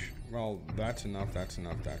reach. Well, that's enough, that's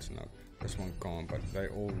enough, that's enough. This one can't, but they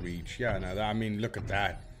all reach. Yeah, no, I mean, look at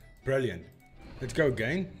that. Brilliant. Let's go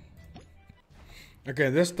again. Okay,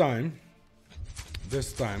 this time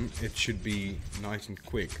it should be nice and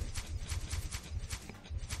quick.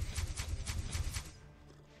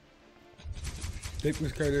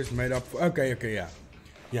 Thickness code is made up for, okay, yeah.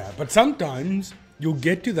 Yeah, but sometimes you'll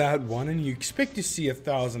get to that one and you expect to see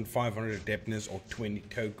 1,500 adeptness or 20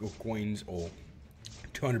 token coins or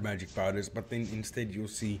 200 magic powders, but then instead you'll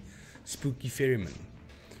see spooky ferryman,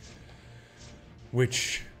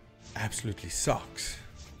 which absolutely sucks.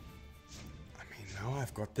 I mean, now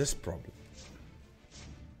I've got this problem.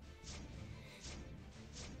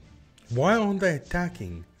 Why aren't they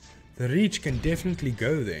attacking? The reach can definitely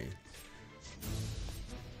go there.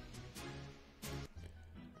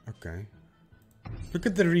 Okay. Look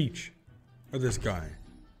at the reach of this guy.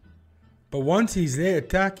 But once he's there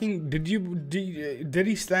attacking, did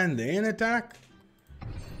he stand there and attack?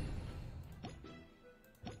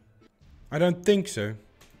 I don't think so.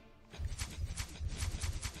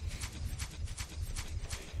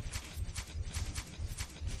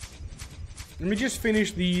 Let me just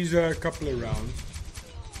finish these couple of rounds,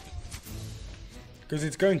 because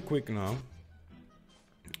it's going quick now.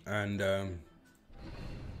 And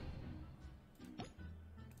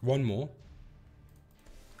one more.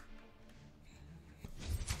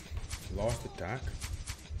 Last attack.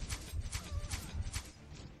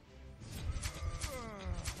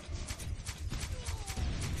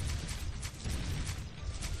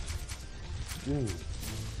 Ooh.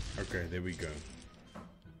 Okay, there we go.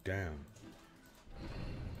 Damn.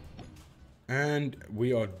 And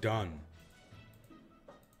we are done.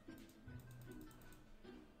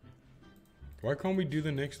 Why can't we do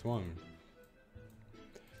the next one?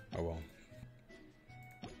 Oh well.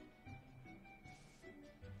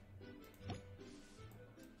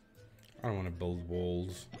 I don't want to build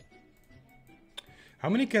walls. How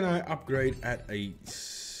many can I upgrade at a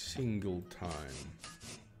single time?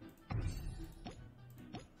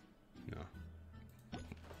 No.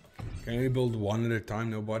 Can I build one at a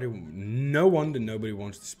time? No wonder nobody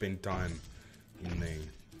wants to spend time in the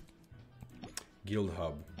guild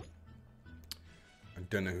hub. I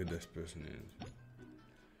don't know who this person is.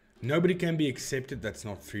 Nobody can be accepted that's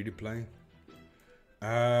not free to play.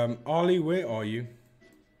 Ollie, where are you?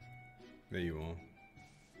 There you are.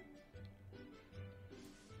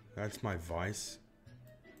 That's my vice.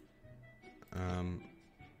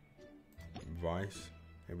 Vice.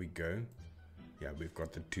 Here we go. Yeah, we've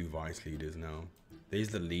got the 2 vice leaders now. There's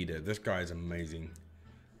the leader. This guy is amazing.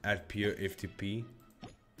 At pure F2P.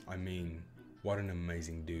 I mean, what an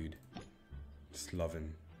amazing dude. Just love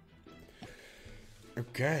him.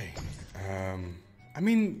 Okay. I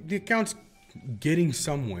mean, the account's getting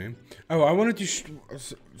somewhere. Oh, I wanted to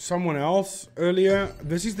someone else earlier.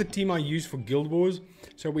 This is the team I use for Guild Wars.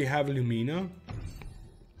 So we have Lumina.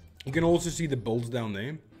 You can also see the builds down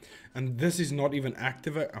there. And this is not even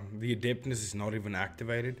activated. The adeptness is not even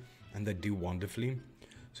activated. And they do wonderfully.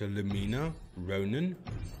 So Lumina, Ronin,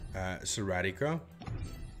 Seratica,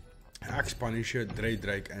 Axe Punisher,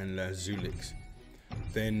 Drake, and Zulix.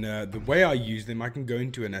 Then the way I use them, I can go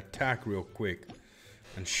into an attack real quick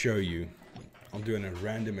and show you. I'm doing a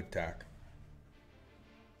random attack.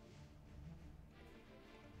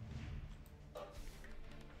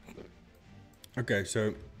 Okay,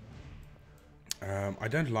 so I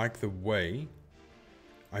don't like the way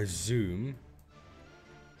I zoom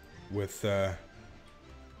with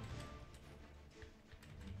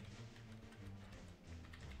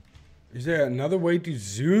is there another way to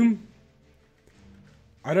zoom?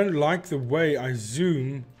 I don't like the way I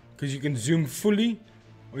zoom, because you can zoom fully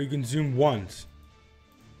or you can zoom once.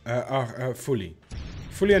 Fully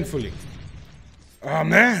and fully. Oh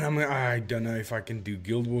man, I don't know if I can do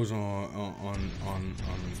Guild Wars on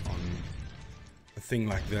a thing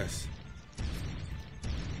like this.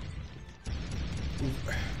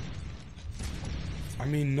 I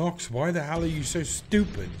mean, Nox, why the hell are you so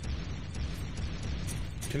stupid?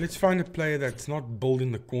 Okay, let's find a player that's not built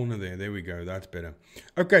in the corner there. There we go, that's better.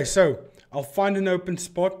 Okay, so I'll find an open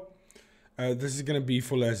spot. This is going to be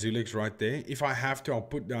for Lazulix right there. If I have to, I'll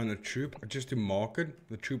put down a troop just to mark it.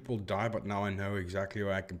 The troop will die, but now I know exactly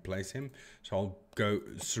where I can place him. So I'll go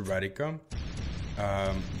Seratica.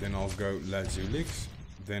 Then I'll go Lazulix.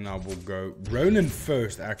 Then I will go Ronin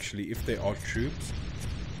first, actually, if there are troops.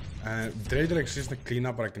 Drake is just a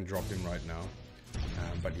cleanup, but I can drop him right now.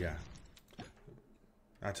 But yeah,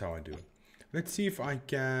 that's how I do it. Let's see if I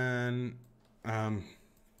can...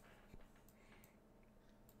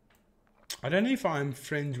 I don't know if I'm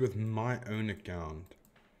friends with my own account.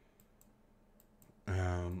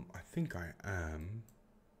 I think I am.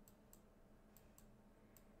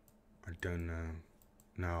 I don't know.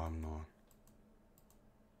 No, I'm not.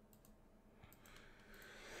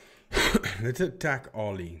 Let's attack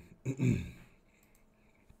Ollie.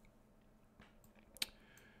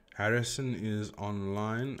 Harrison is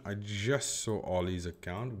online. I just saw Ollie's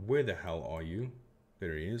account. Where the hell are you?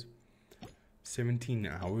 There he is. 17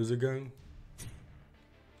 hours ago.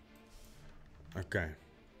 Okay.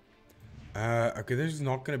 Okay, this is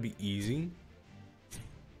not going to be easy.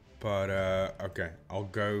 But, okay. I'll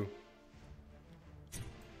go.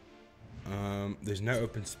 There's no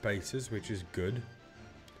open spaces, which is good.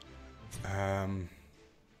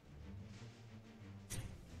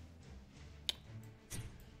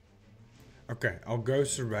 Okay, I'll go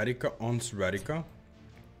Seratica on Seratica.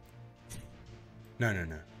 No.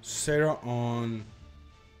 Sarah on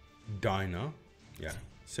Dinah. Yeah,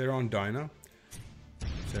 Sarah on Dinah.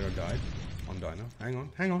 Sarah died on Dinah.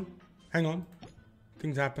 Hang on.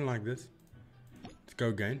 Things happen like this. Let's go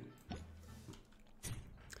again.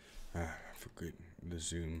 I forgot the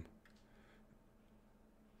zoom.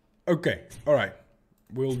 Okay, alright.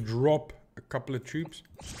 We'll drop a couple of troops.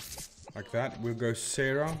 Like that. We'll go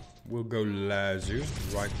Sarah. We'll go Lazu.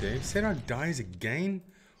 Right there. Sarah dies again?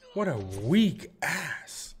 What a weak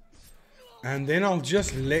ass. And then I'll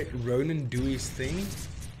just let Ronin do his thing.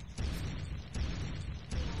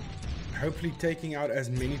 Hopefully taking out as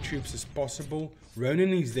many troops as possible.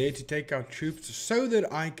 Ronin is there to take out troops so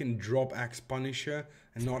that I can drop Axe Punisher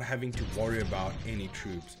and not having to worry about any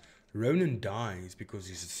troops. Ronin dies because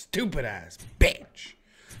he's a stupid ass bitch.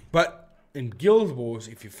 But in Guild Wars,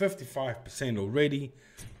 if you're 55% already,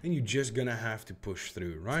 then you're just gonna have to push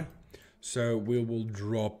through, right? So we will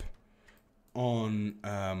drop on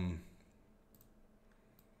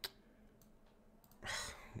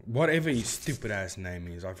whatever his stupid ass name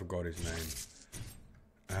is. I forgot his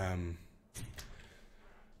name.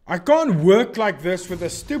 I can't work like this with a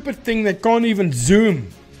stupid thing that can't even zoom.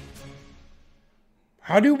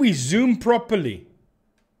 How do we zoom properly?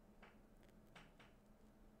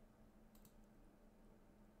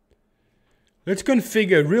 Let's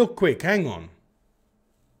configure real quick. Hang on.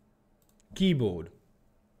 Keyboard.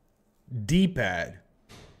 D-pad.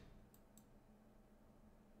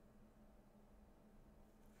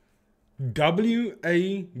 WADS.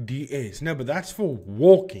 No, but that's for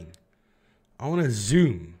walking. I want to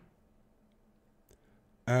zoom.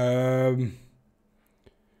 Where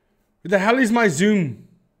the hell is my zoom?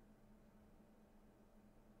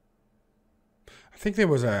 I think there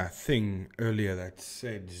was a thing earlier that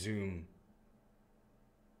said zoom.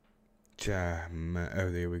 Oh,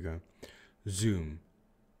 there we go. Zoom.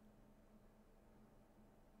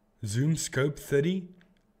 Zoom scope 30.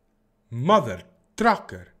 Mother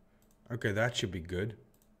trucker. Okay, that should be good.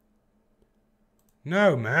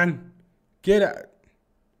 No, man. Get out.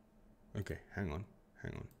 Okay, hang on.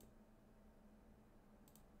 Hang on.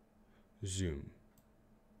 Zoom.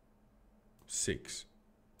 6.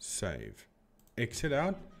 Save. Exit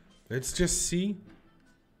out. Let's just see.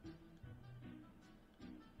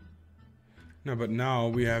 No, but now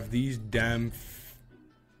we have these damn...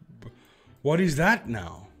 What is that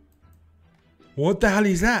now? What the hell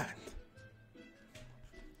is that?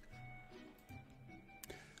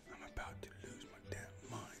 I'm about to lose my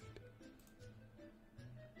damn mind.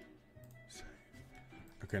 Save.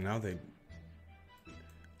 Okay, now they...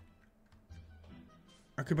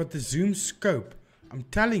 Okay, but the zoom scope... I'm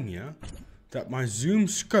telling you that my zoom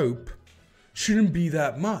scope shouldn't be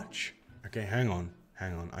that much. Okay, hang on.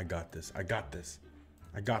 Hang on, I got this. I got this.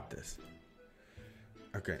 I got this.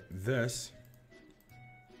 Okay, this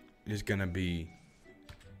is gonna be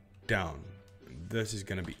down. This is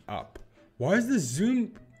gonna be up. Why is the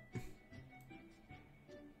zoom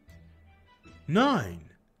 9?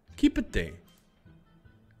 Keep it there.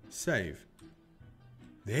 Save.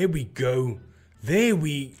 There we go. There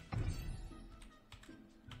we...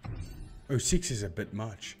 Oh, 6 is a bit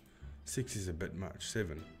much. 6 is a bit much.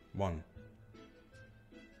 7. 1.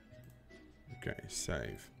 Okay,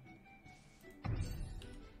 save.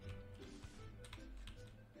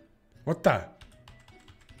 What the?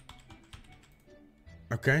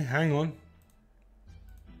 Okay, hang on.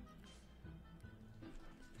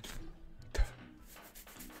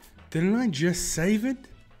 Didn't I just save it?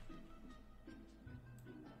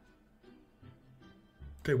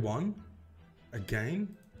 Okay, 1.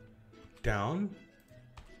 Again. Down.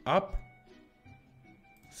 Up.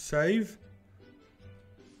 Save.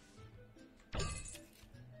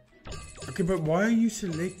 Okay, but why are you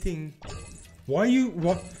selecting? Why you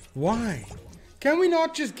what? Why? Can we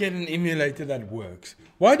not just get an emulator that works?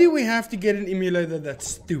 Why do we have to get an emulator that's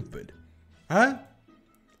stupid? Huh?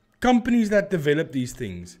 Companies that develop these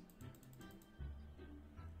things.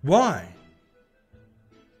 Why?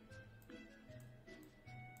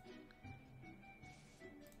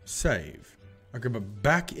 Save. Okay, but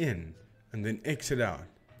back in and then exit out.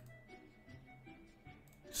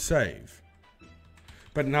 Save.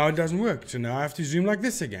 But now it doesn't work, so now I have to zoom like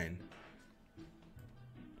this again.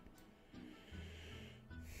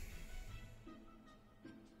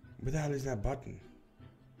 Where the hell is that button?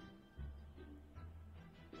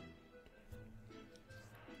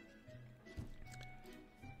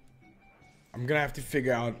 I'm gonna have to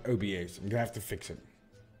figure out OBS. I'm gonna have to fix it.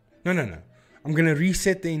 No. I'm gonna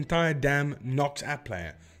reset the entire damn Nox app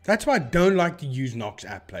player. That's why I don't like to use Nox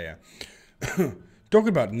app player. Talk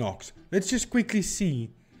about Nox. Let's just quickly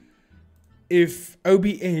see if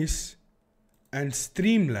OBS and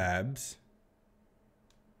Streamlabs,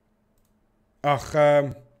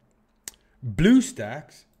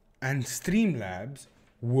 BlueStacks and Streamlabs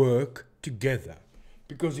work together.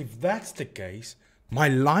 Because if that's the case, my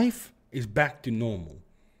life is back to normal.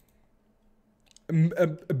 A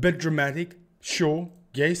bit dramatic, sure,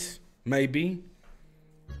 yes, maybe.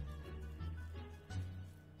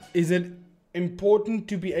 Is it important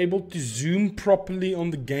to be able to zoom properly on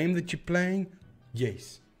the game that you're playing?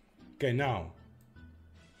 Yes. Okay, now.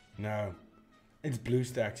 No. It's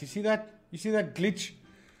BlueStacks. You see that? You see that glitch?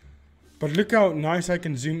 But look how nice I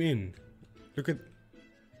can zoom in. Look at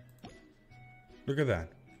that.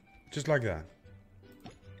 Just like that.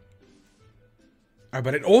 Oh,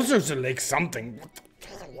 but it also selects something.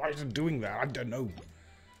 Why is it doing that? I don't know.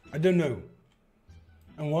 I don't know.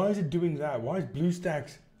 And why is it doing that? Why is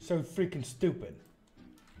BlueStacks so freaking stupid?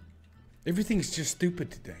 Everything's just stupid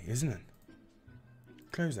today, isn't it?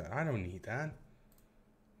 Close that. I don't need that.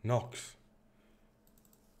 Nox.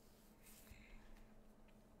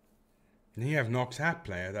 Then you have Nox App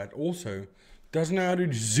Player that also doesn't know how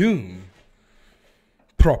to zoom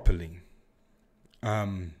properly.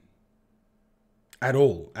 At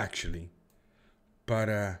all, actually. But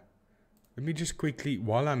let me just quickly,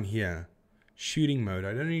 while I'm here, shooting mode.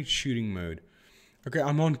 I don't need shooting mode. Okay,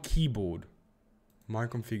 I'm on keyboard. My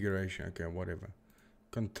configuration. Okay, whatever.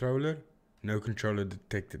 Controller. No controller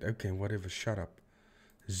detected. Okay, whatever. Shut up.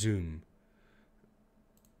 Zoom.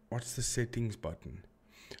 What's the settings button?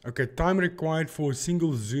 Okay, time required for a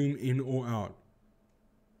single zoom in or out.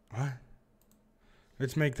 What?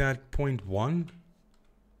 Let's make that 0.1.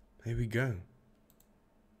 There we go.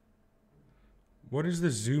 What is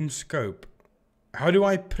the zoom scope? How do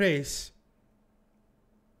I press?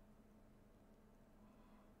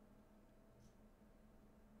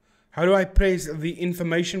 How do I press the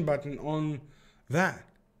information button on that?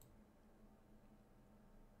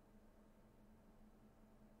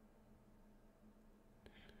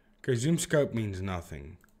 Okay, zoom scope means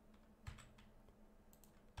nothing.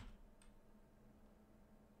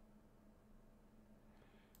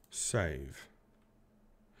 Save.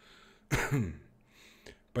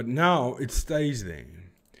 But now it stays there.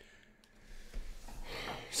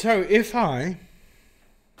 So if I...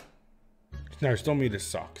 No, still meter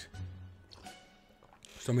sucks.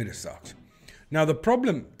 Still meter sucks. Now the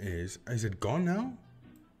problem is it gone now?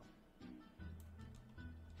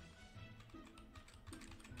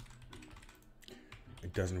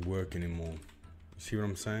 It doesn't work anymore. You see what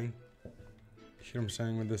I'm saying? You see what I'm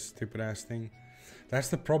saying with this stupid ass thing? That's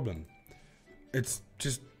the problem. It's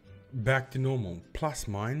just back to normal. Plus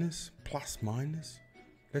minus. Plus minus.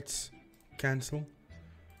 Let's cancel.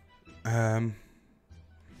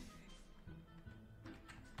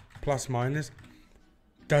 Plus minus.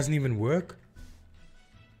 Doesn't even work.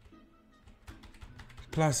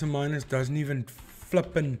 Plus and minus doesn't even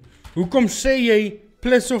flippen. Hoekom sê jy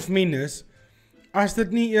plus of minus as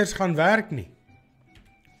dit nie eers gaan werk nie?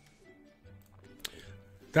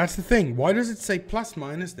 That's the thing. Why does it say plus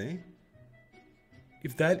minus there?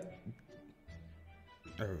 If that...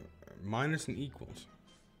 minus and equals.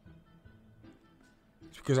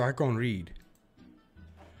 It's because I can't read.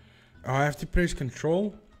 I have to press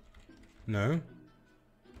control? No.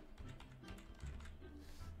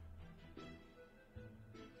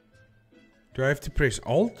 Do I have to press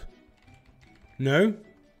alt? No.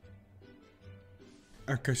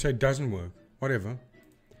 Okay, so it doesn't work. Whatever.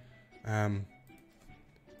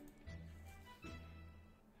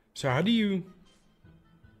 So how do you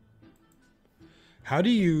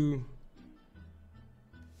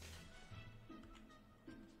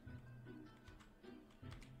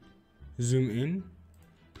zoom in,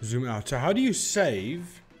 zoom out? So how do you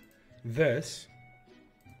save this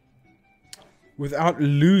without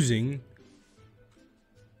losing?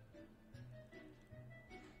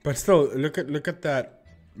 But still, look at that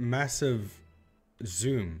massive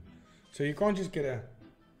zoom. So you can't just get a...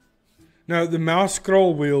 No, the mouse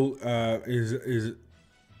scroll wheel is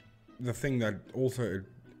the thing that also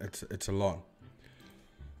it's a lot.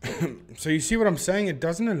 So you see what I'm saying? It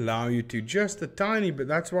doesn't allow you to, just a tiny bit.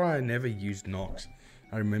 That's why I never used Nox.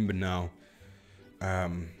 I remember now,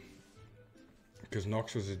 because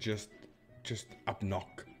Nox was just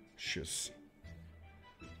obnoxious.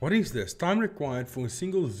 What is this? Time required for a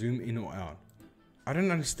single zoom in or out. I don't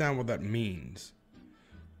understand what that means.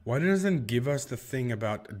 Why doesn't it give us the thing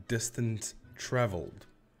about distance traveled?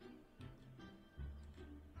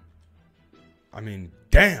 I mean,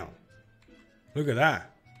 damn. Look at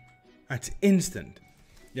that. That's instant.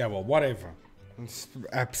 Yeah, well, whatever. This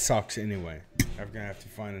app sucks anyway. I'm going to have to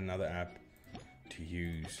find another app to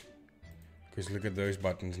use. Because look at those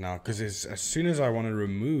buttons now. Because as soon as I want to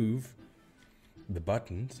remove the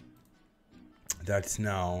buttons, that's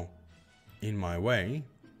now in my way.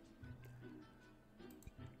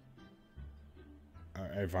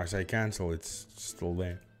 If I say cancel, it's still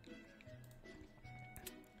there.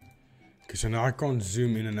 Okay, so now I can't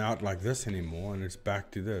zoom in and out like this anymore, and it's back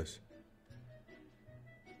to this.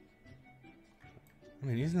 I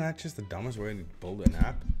mean, isn't that just the dumbest way to build an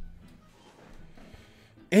app?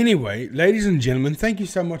 Anyway, ladies and gentlemen, thank you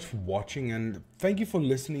so much for watching, and thank you for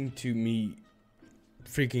listening to me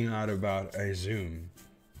freaking out about a zoom.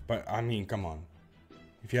 But, I mean, come on.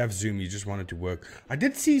 If you have zoom, you just want it to work. I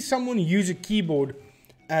did see someone use a keyboard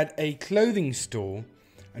at a clothing store,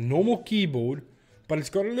 a normal keyboard, but it's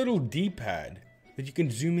got a little D-pad that you can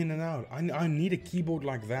zoom in and out. I need a keyboard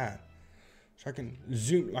like that, so I can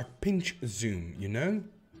zoom, like pinch zoom, you know?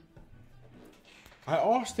 I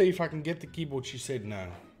asked her if I can get the keyboard. She said no.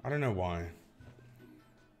 I don't know why.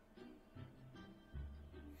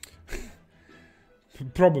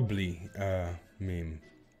 Probably meme.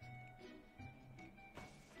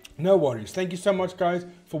 No worries. Thank you so much, guys,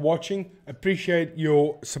 for watching. Appreciate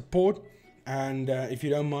your support. And if you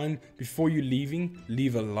don't mind, before you leaving,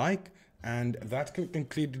 leave a like. And that can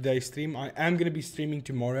conclude today's stream. I am going to be streaming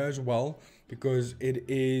tomorrow as well, because it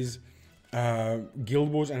is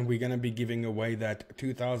Guild Wars, and we're going to be giving away that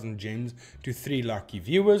 2,000 gems to 3 lucky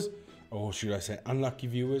viewers, or should I say unlucky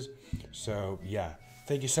viewers. So yeah,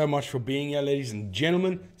 thank you so much for being here, ladies and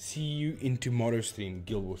gentlemen. See you in tomorrow's stream,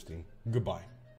 Guild Wars stream. Goodbye.